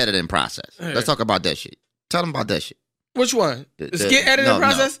about this editing process. Let's talk about that shit. Tell them about that shit. Which one? The skit editing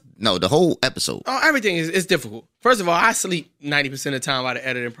process? No, the whole episode. Oh, everything is difficult. First of all, I sleep 90% of the time while the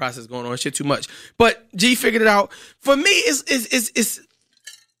editing process going on. Shit too much. But G figured it out. For me, it's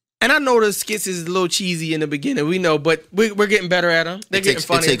and I know the skits is a little cheesy in the beginning. We know, but we're getting better at them. They're getting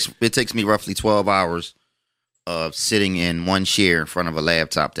funny. It takes me roughly 12 hours of sitting in one chair in front of a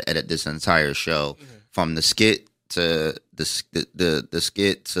laptop to edit this entire show, from the skit to the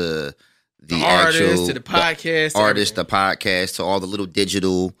skit to the artist, actual to the podcast, the podcast, to all the little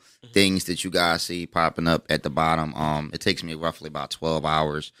digital things that you guys see popping up at the bottom. It takes me roughly about 12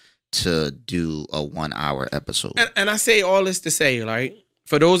 hours to do a 1 hour episode. And I say all this to say, like,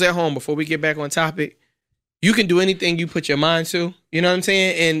 for those at home, before we get back on topic, you can do anything you put your mind to. You know what I'm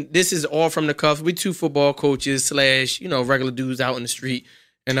saying? And this is all from the cuff. We 2 football coaches / regular dudes out in the street.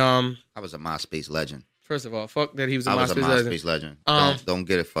 And I was a MySpace legend. First of all, fuck that he was a MySpace MySpace legend. Don't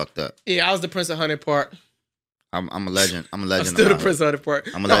get it fucked up. Yeah, I was the Prince of Hunter Park. I'm a legend. I'm still the Prince of Hunter Park.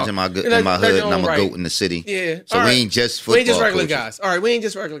 I'm a legend in my hood, and I'm a goat in the city. Yeah. So we ain't just football. We ain't just regular coaches. guys. All right, we ain't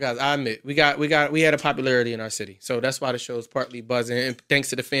just regular guys. I admit, we had a popularity in our city, so that's why the show's partly buzzing, and thanks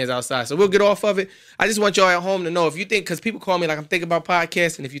to the fans outside. So we'll get off of it. I just want y'all at home to know, if you think, because people call me like I'm thinking about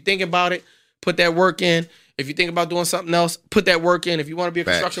podcasting. If you think about it, put that work in. If you think about doing something else, put that work in. If you want to be a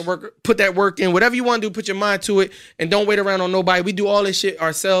construction worker, put that work in. Whatever you want to do, put your mind to it, and don't wait around on nobody. We do all this shit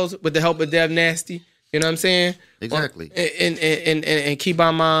ourselves with the help of Dev Nasty. You know what I'm saying? Exactly. And keep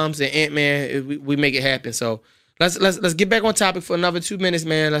our moms and Ant-Man. We make it happen. So let's get back on topic for another 2 minutes,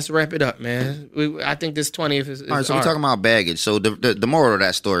 man. Let's wrap it up, man. I think this 20th is all right. So we're talking about baggage. So the moral of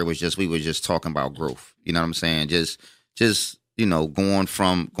that story was just we were just talking about growth. You know what I'm saying? Just going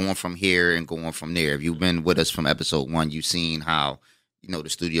from here and going from there. If you've been with us from episode 1, you've seen how the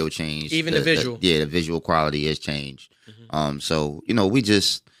studio changed. Even the visual. The visual quality has changed. So we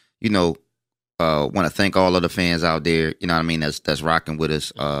just want to thank all of the fans out there. You know what I mean? That's rocking with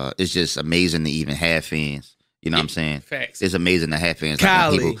us. It's just amazing to even have fans. You know what I'm saying? Facts. It's amazing to have fans.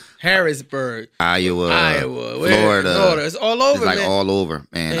 Cali, Harrisburg, Iowa, Florida. It's all over, it's like man. all over,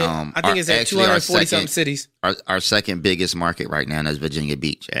 man. I think it's at 240-something cities. Our second biggest market right now is Virginia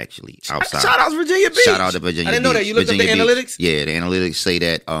Beach, actually, outside. Shout out to Virginia Beach. Shout out to Virginia Beach. I didn't know that. You looked up the analytics? Yeah, the analytics say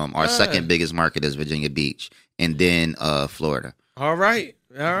that our second biggest market is Virginia Beach, and then Florida. All right.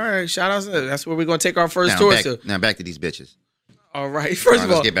 Shout out. That's where we're going to take our first tour to. Now back to these bitches. All right. First of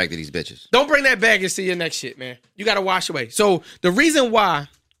all, let's get back to these bitches. Don't bring that baggage to your next shit, man. You got to wash away. So the reason why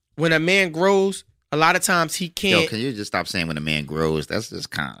when a man grows, a lot of times he can't. Yo, can you just stop saying when a man grows? That's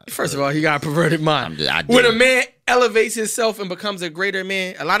just kind of. First of all, he got a perverted mind. When a man elevates himself and becomes a greater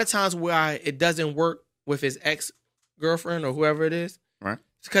man, a lot of times why it doesn't work with his ex-girlfriend or whoever it is, right?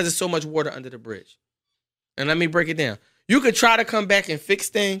 It's because there's so much water under the bridge. And let me break it down. You could try to come back and fix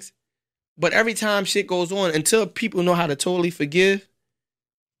things, but every time shit goes on, until people know how to totally forgive,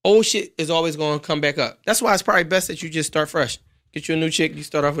 old shit is always going to come back up. That's why it's probably best that you just start fresh. Get you a new chick, you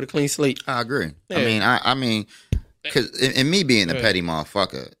start off with a clean slate. I agree. Yeah. I mean, because in me being a petty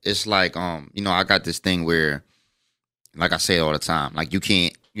motherfucker, it's like, I got this thing where, like I say all the time, like you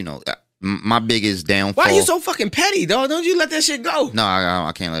can't, my biggest downfall. Why are you so fucking petty, dog? Don't you let that shit go? No,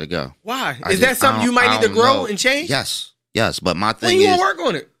 I can't let it go. Why? Is that something you might need to grow and change? Yes, but my thing when you gonna work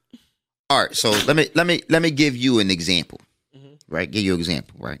on it? All right, so let me give you an example, right? Give you an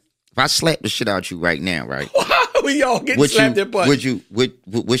example, right? If I slap the shit out you right now, right? We all get slapped in butt.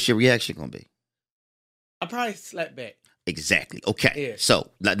 What's your reaction gonna be? I probably slap back. Exactly. Okay. Yeah.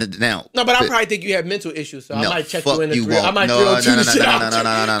 So now. No, but I probably think you have mental issues, so I might check you in the you drill. I won't. might No, drill no, two no, the no, shit no, out no, you. no,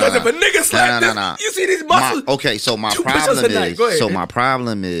 no, no, Because no. if a nigga slap this, you see these muscles. Okay, so my Two push-ups problem a night. is. Go ahead. So my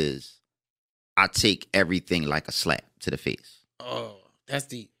problem is, I take everything like a slap to the face. Oh, that's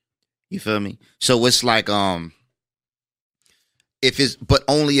deep. You feel me? So it's like but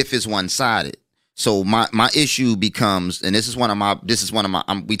only if it's one sided. So my issue becomes, and this is one of my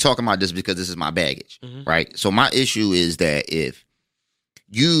we talking about this because this is my baggage, right? So my issue is that if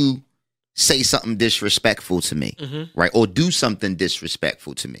you say something disrespectful to me, right, or do something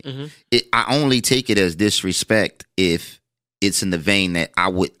disrespectful to me, I only take it as disrespect if it's in the vein that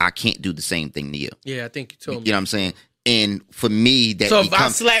I can't do the same thing to you. Yeah, I think you told me. You know what I'm saying? And for me, that so if I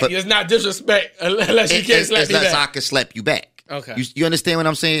slap you, it's not disrespect unless you can't slap me back. Unless I can slap you back. Okay. You understand what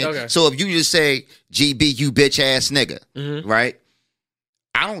I'm saying? Okay. So if you just say, GB, you bitch ass nigga, right?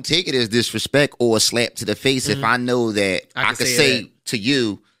 I don't take it as disrespect or a slap to the face if I know that I can say to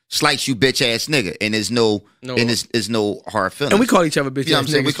you, slice you bitch ass nigga, and there's no hard feelings. And we call each other bitch ass niggas. You know what I'm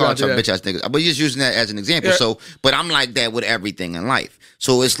saying? We call each other bitch ass niggas. But just using that as an example. Yeah. So, but I'm like that with everything in life.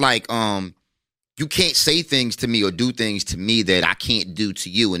 So it's like, you can't say things to me or do things to me that I can't do to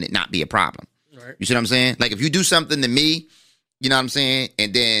you and it not be a problem. Right. You see what I'm saying? Like if you do something to me, you know what I'm saying?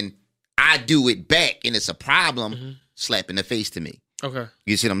 And then I do it back and it's a problem, slap in the face to me. Okay.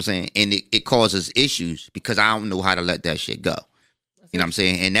 You see what I'm saying? And it causes issues because I don't know how to let that shit go. You know what I'm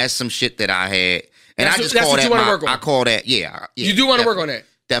saying? And that's some shit that I had. And I just call that I call that, yeah. You do want to work on that?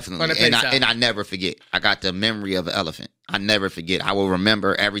 Definitely. And I never forget. I got the memory of an elephant. I never forget. I will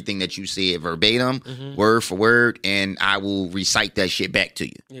remember everything that you said verbatim, word for word, and I will recite that shit back to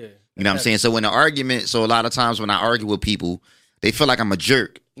you. Yeah. You know what I'm saying? So in an argument, so a lot of times when I argue with people, they feel like I'm a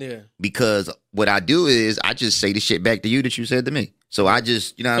jerk. Yeah. Because what I do is I just say the shit back to you that you said to me. So I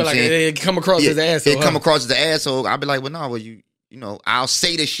just, you know what I'm saying? It come across as an asshole. It come across as an asshole. I'll be like, well, no, well, you know, I'll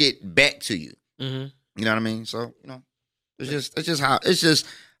say the shit back to you. You know what I mean? So, you know, it's just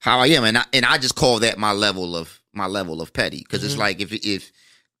how I am. And I just call that my level of petty. Because it's like if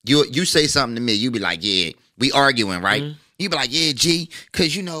you say something to me, you be like, yeah, we arguing, right? You be like, yeah, G,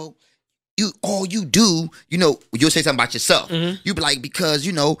 because you know, all you do, you know, you'll say something about yourself. You be like, because,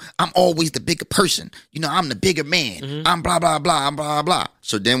 you know, I'm always the bigger person. You know, I'm the bigger man. I'm blah, blah, blah, I'm blah, blah.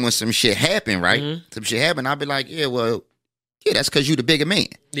 So then when some shit happen, right? Some shit happen, I'll be like, yeah, well, yeah, that's because you the bigger man.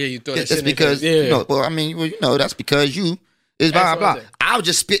 Yeah, you thought that's because, you know, well, I mean, well, you know, that's because you is blah, blah, blah. I'll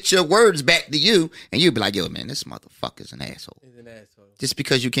just spit your words back to you, and you'll be like, yo, man, this motherfucker's an asshole. He's an asshole. Just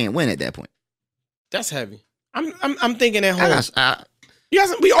because you can't win at that point. That's heavy. I'm thinking at home.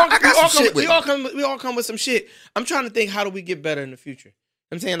 We all come with some shit. I'm trying to think, how do we get better in the future?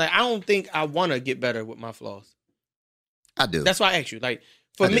 I'm saying, like, I don't think I want to get better with my flaws. I do. That's why I asked you. Like,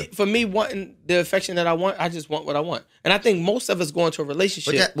 for me wanting the affection that I want, I just want what I want. And I think most of us go into a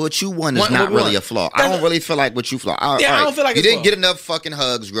relationship. But what you want is not really a flaw. I don't really feel like what you flaw. I don't feel like you didn't get enough fucking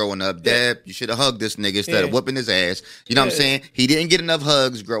hugs growing up. Dad, you should have hugged this nigga instead of whooping his ass. You know what I'm saying? He didn't get enough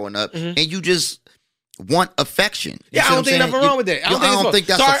hugs growing up, and you just want affection. I don't think nothing wrong with that. I don't think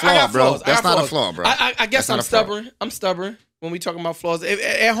that's a flaw, bro. That's not a flaw, bro. I guess I'm stubborn. I'm stubborn when we talking about flaws.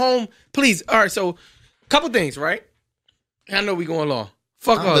 At home, please. All right, so couple things, right? I know we going long.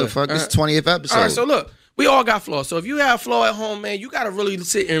 Fuck all that. Fuck this 20th episode. All right, so look, we all got flaws. So if you have a flaw at home, man, you got to really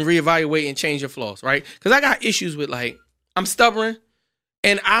sit and reevaluate and change your flaws, right? Because I got issues with, like, I'm stubborn,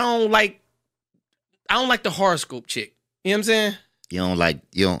 and I don't like the horoscope chick. You know what I'm saying? You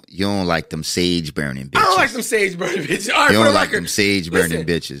don't like them sage burning bitches. I don't like them sage burning bitches. All right, you don't like them sage burning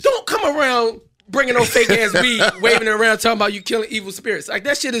bitches. Don't come around bringing no fake ass weed, waving it around, talking about you killing evil spirits. Like,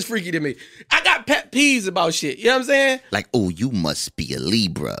 that shit is freaky to me. I got pet peeves about shit. You know what I'm saying? Like, oh, you must be a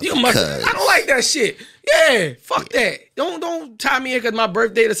Libra. I don't like that shit. Yeah, fuck that. Don't tie me in because my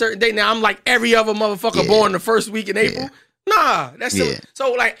birthday at a certain date. Now I'm like every other motherfucker born the first week in April. Nah, that's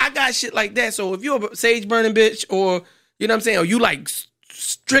so like I got shit like that. So if you're a sage burning bitch, or you know what I'm saying, or you like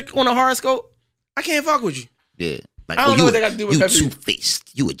strict on a horoscope, I can't fuck with you. Yeah, like, I don't know what they got to do with you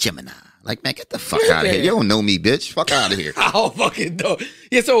two-faced. You a Gemini. Like, man, get the fuck out of here. You don't know me, bitch. Fuck out of here. I don't fucking know.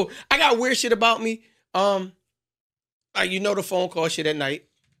 Yeah, so I got weird shit about me. Like, you know, the phone call shit at night.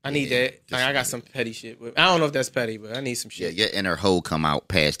 I need that. Like, I got some petty shit. I don't know if that's petty, but I need some shit. Yeah, your inner hoe come out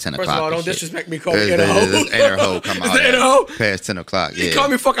past 10 o'clock. First of all, don't disrespect me calling me inner hoe. Inner hoe come out inner hoe? past 10 o'clock. Yeah. He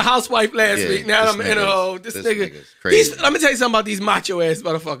called me fucking housewife last week. Now I'm inner hoe. This nigga. Crazy. Let me tell you something about these macho ass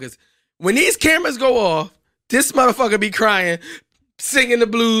motherfuckers. When these cameras go off, this motherfucker be crying, singing the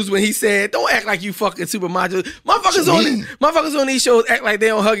blues when he said, "Don't act like you fucking super macho." Motherfuckers on these shows act like they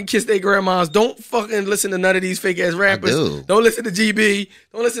don't hug and kiss their grandmas. Don't fucking listen to none of these fake ass rappers. Don't listen to GB.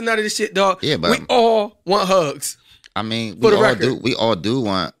 Don't listen to none of this shit, dog. Yeah, but we all want hugs. I mean, we all do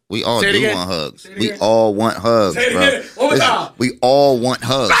want hugs. We all want hugs, bro. We all want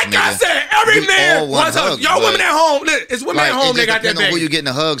hugs. Like nigga. I said, every man wants hugs. Y'all women at home, it's women at home. They got that. Depends on who you getting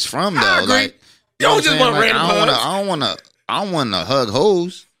the hugs from, though. I agree. Like, you don't just want random hugs. I don't want to hug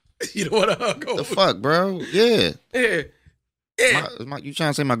hoes. You don't want to hug hoes. The fuck, bro? Yeah. You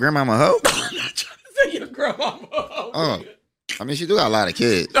trying to say my grandmama a hoe? I'm not trying to say your grandmama a hoe. Oh. I mean, she do got a lot of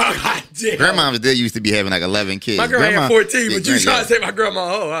kids. Oh, God damn. Grandmas did used to be having like 11 kids. My grandma had 14, but you trying to say my grandma a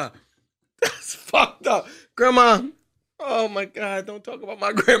hoe, huh? That's fucked up. Grandma, oh my God, don't talk about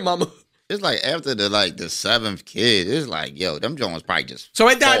my grandmama. It's like after the 7th kid, it's like, yo, them Jones probably just so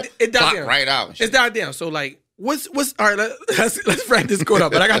it died down right out. It's died down. So like, what's all right? Let's wrap this quote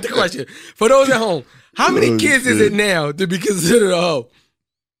up. But I got the question for those at home: how many kids is it now to be considered a hoe?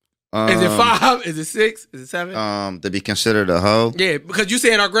 Is it 5? Is it 6? Is it 7? To be considered a hoe? Yeah, because you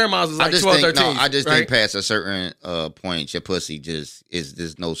saying our grandmas was like 12, 13. I just think past a certain point, your pussy there's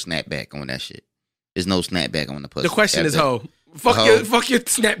no snapback on that shit. There's no snapback on the pussy. The question is hoe. Fuck your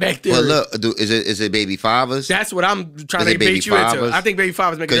snapback theory. Well, look, is it baby fathers? That's what I'm trying to bait you into. I think baby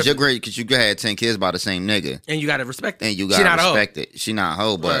fathers make a difference. Because you're great, because you had 10 kids by the same nigga. And you got to respect it. And you got to respect it. She not a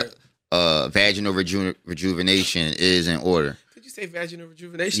hoe, but vaginal rejuvenation is in order. Did you say vaginal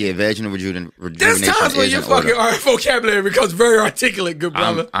rejuvenation? Yeah, vaginal rejuvenation There's times when your fucking vocabulary becomes very articulate, good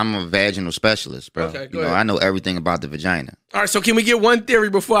brother. I'm a vaginal specialist, bro. Okay, go ahead. I know everything about the vagina. All right, so can we get one theory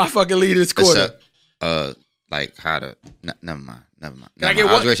before I fucking leave this quarter? Like how to... Never mind. Can I get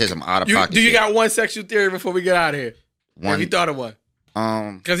one? I was going to say some out-of-pocket Do you got one sexual theory before we get out of here? Have you thought of one?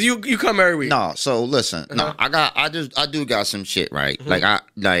 Because you come every week. No, so listen. No, I do got some shit, right?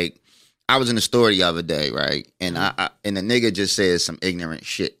 Mm-hmm. I was in the store the other day, right? And and the nigga just said some ignorant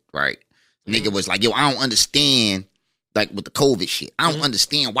shit, right? Nigga was like, yo, I don't understand, like with the COVID shit. I don't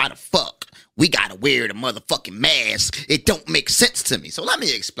understand why the fuck we gotta wear the motherfucking mask. It don't make sense to me. So let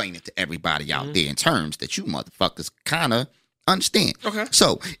me explain it to everybody out there in terms that you motherfuckers kind of understand. Okay.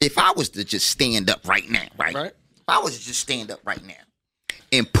 So if I was to just stand up right now, right? If I was to just stand up right now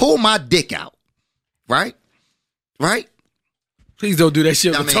and pull my dick out, right? Please don't do that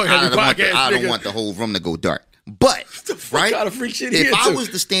shit. I don't want the whole room to go dark. But, right? If I was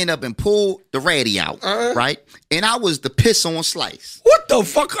to stand up and pull the ratty out, right? And I was to piss on Slice. What the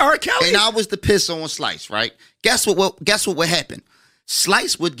fuck, R. Kelly? And I was to piss on Slice, right? Guess what would happen?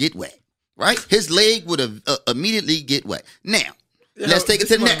 Slice would get wet, right? His leg would immediately get wet. Now, let's take it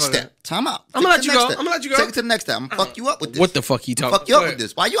to the next step. Time out. I'm gonna let you go. Take it to the next step. I'm gonna fuck you up with this. What the fuck you talking? Fuck you up with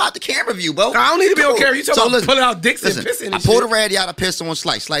this. Why you out the camera view, bro? I don't need to be on camera. You talking about pulling out dicks and pissing. I pull the ratty out. I piss on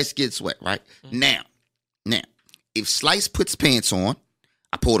Slice. Slice gets wet, right? Now, if Slice puts pants on,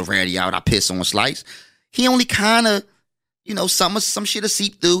 I pull the ratty out. I piss on Slice. He only kind of, some shit'll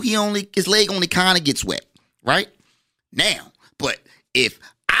seep through. His leg only kind of gets wet, right? Now, but if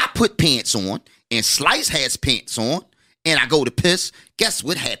I put pants on and Slice has pants on and I go to piss, guess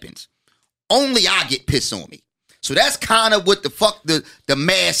what happens? Only I get piss on me. So that's kind of what the fuck the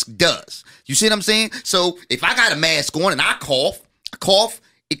mask does. You see what I'm saying? So if I got a mask on and I cough,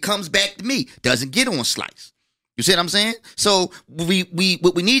 it comes back to me. Doesn't get on Slice. You see what I'm saying? So what we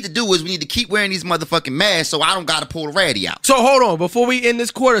need to do is we need to keep wearing these motherfucking masks so I don't got to pull the ratty out. So hold on, before we end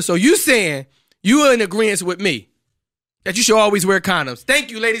this quarter, so you saying you are in agreement with me that you should always wear condoms. Thank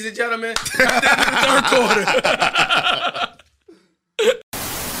you, ladies and gentlemen. Third quarter.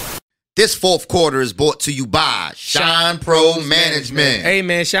 This fourth quarter is brought to you by Shine Pro Management. Hey,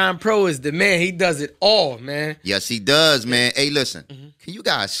 man, Shine Pro is the man. He does it all, man. Yes, he does, man. Hey, listen, can you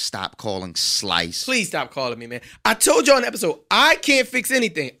guys stop calling Slice? Please stop calling me, man. I told you on the episode, I can't fix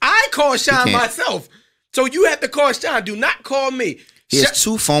anything. I call Shine myself. So you have to call Shine. Do not call me. He has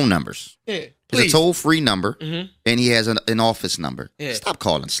 2 phone numbers. Yeah. It's a toll-free number, and he has an office number. Yeah. Stop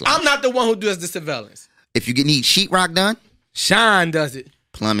calling Slice. I'm not the one who does the surveillance. If you need sheetrock done, Shine does it.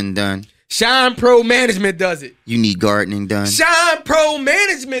 Plumbing done. Shine Pro Management does it. You need gardening done. Shine Pro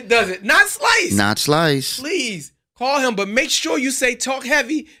Management does it. Not Slice. Not Slice. Please call him, but make sure you say talk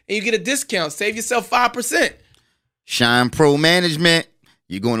heavy and you get a discount. Save yourself 5%. Shine Pro Management.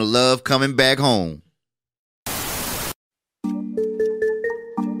 You're going to love coming back home.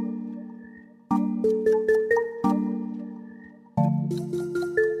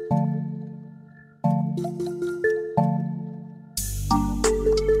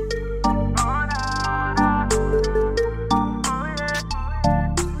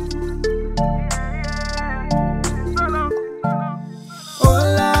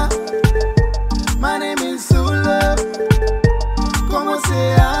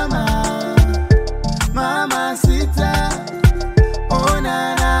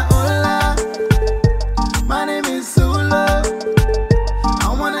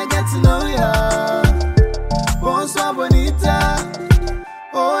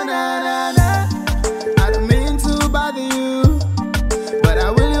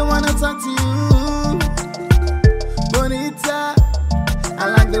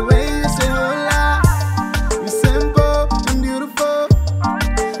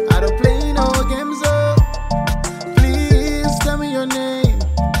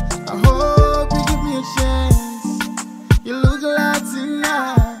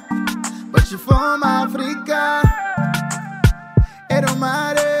 she from Africa. It don't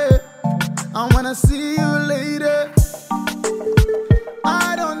matter, I wanna see you later.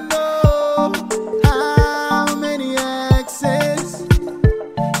 I don't know how many exes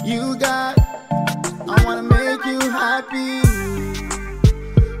you got. I wanna make you happy.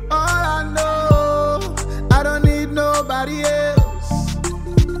 All I know, I don't need nobody else.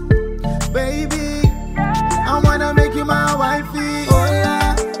 Baby, I wanna make you my wifey.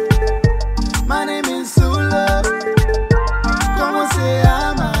 Hola, my name is Sula. Como se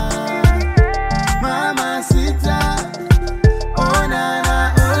llama? Mamacita. Oh na na,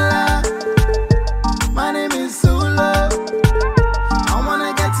 hola, my name is Sula. I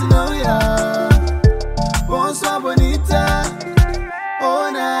wanna get to know ya. Bonsoir, bonita. Oh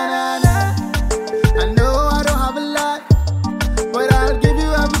na na na. I know I don't have a lot, but I'll give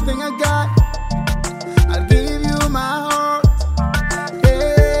you everything I got. I'll give you my heart.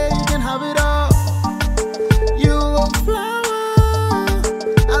 Yeah, you can have it all. You a flower,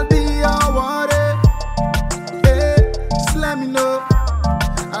 I'll be your water. Yeah, just let me know.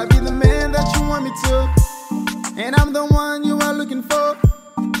 I'll be the man that you want me to, and I'm the one you are looking for.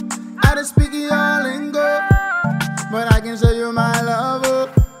 I don't speak your lingo, but I can show you my love. Oh.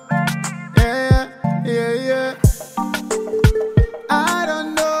 Yeah, yeah, yeah. I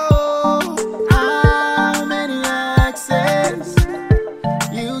don't know how many exes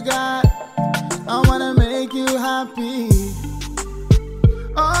you got. I wanna make you happy.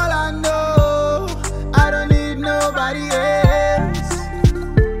 All I know, I don't need nobody else.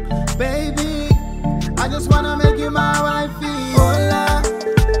 Baby, I just wanna make you my wifey. Hola,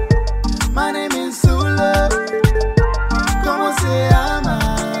 my name is Sula. Como se llama?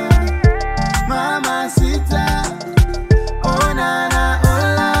 Mamacita. Oh na na,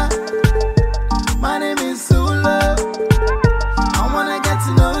 hola, my name is Sula. I wanna get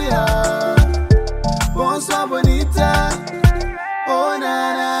to know ya. Bonsoir, bonita.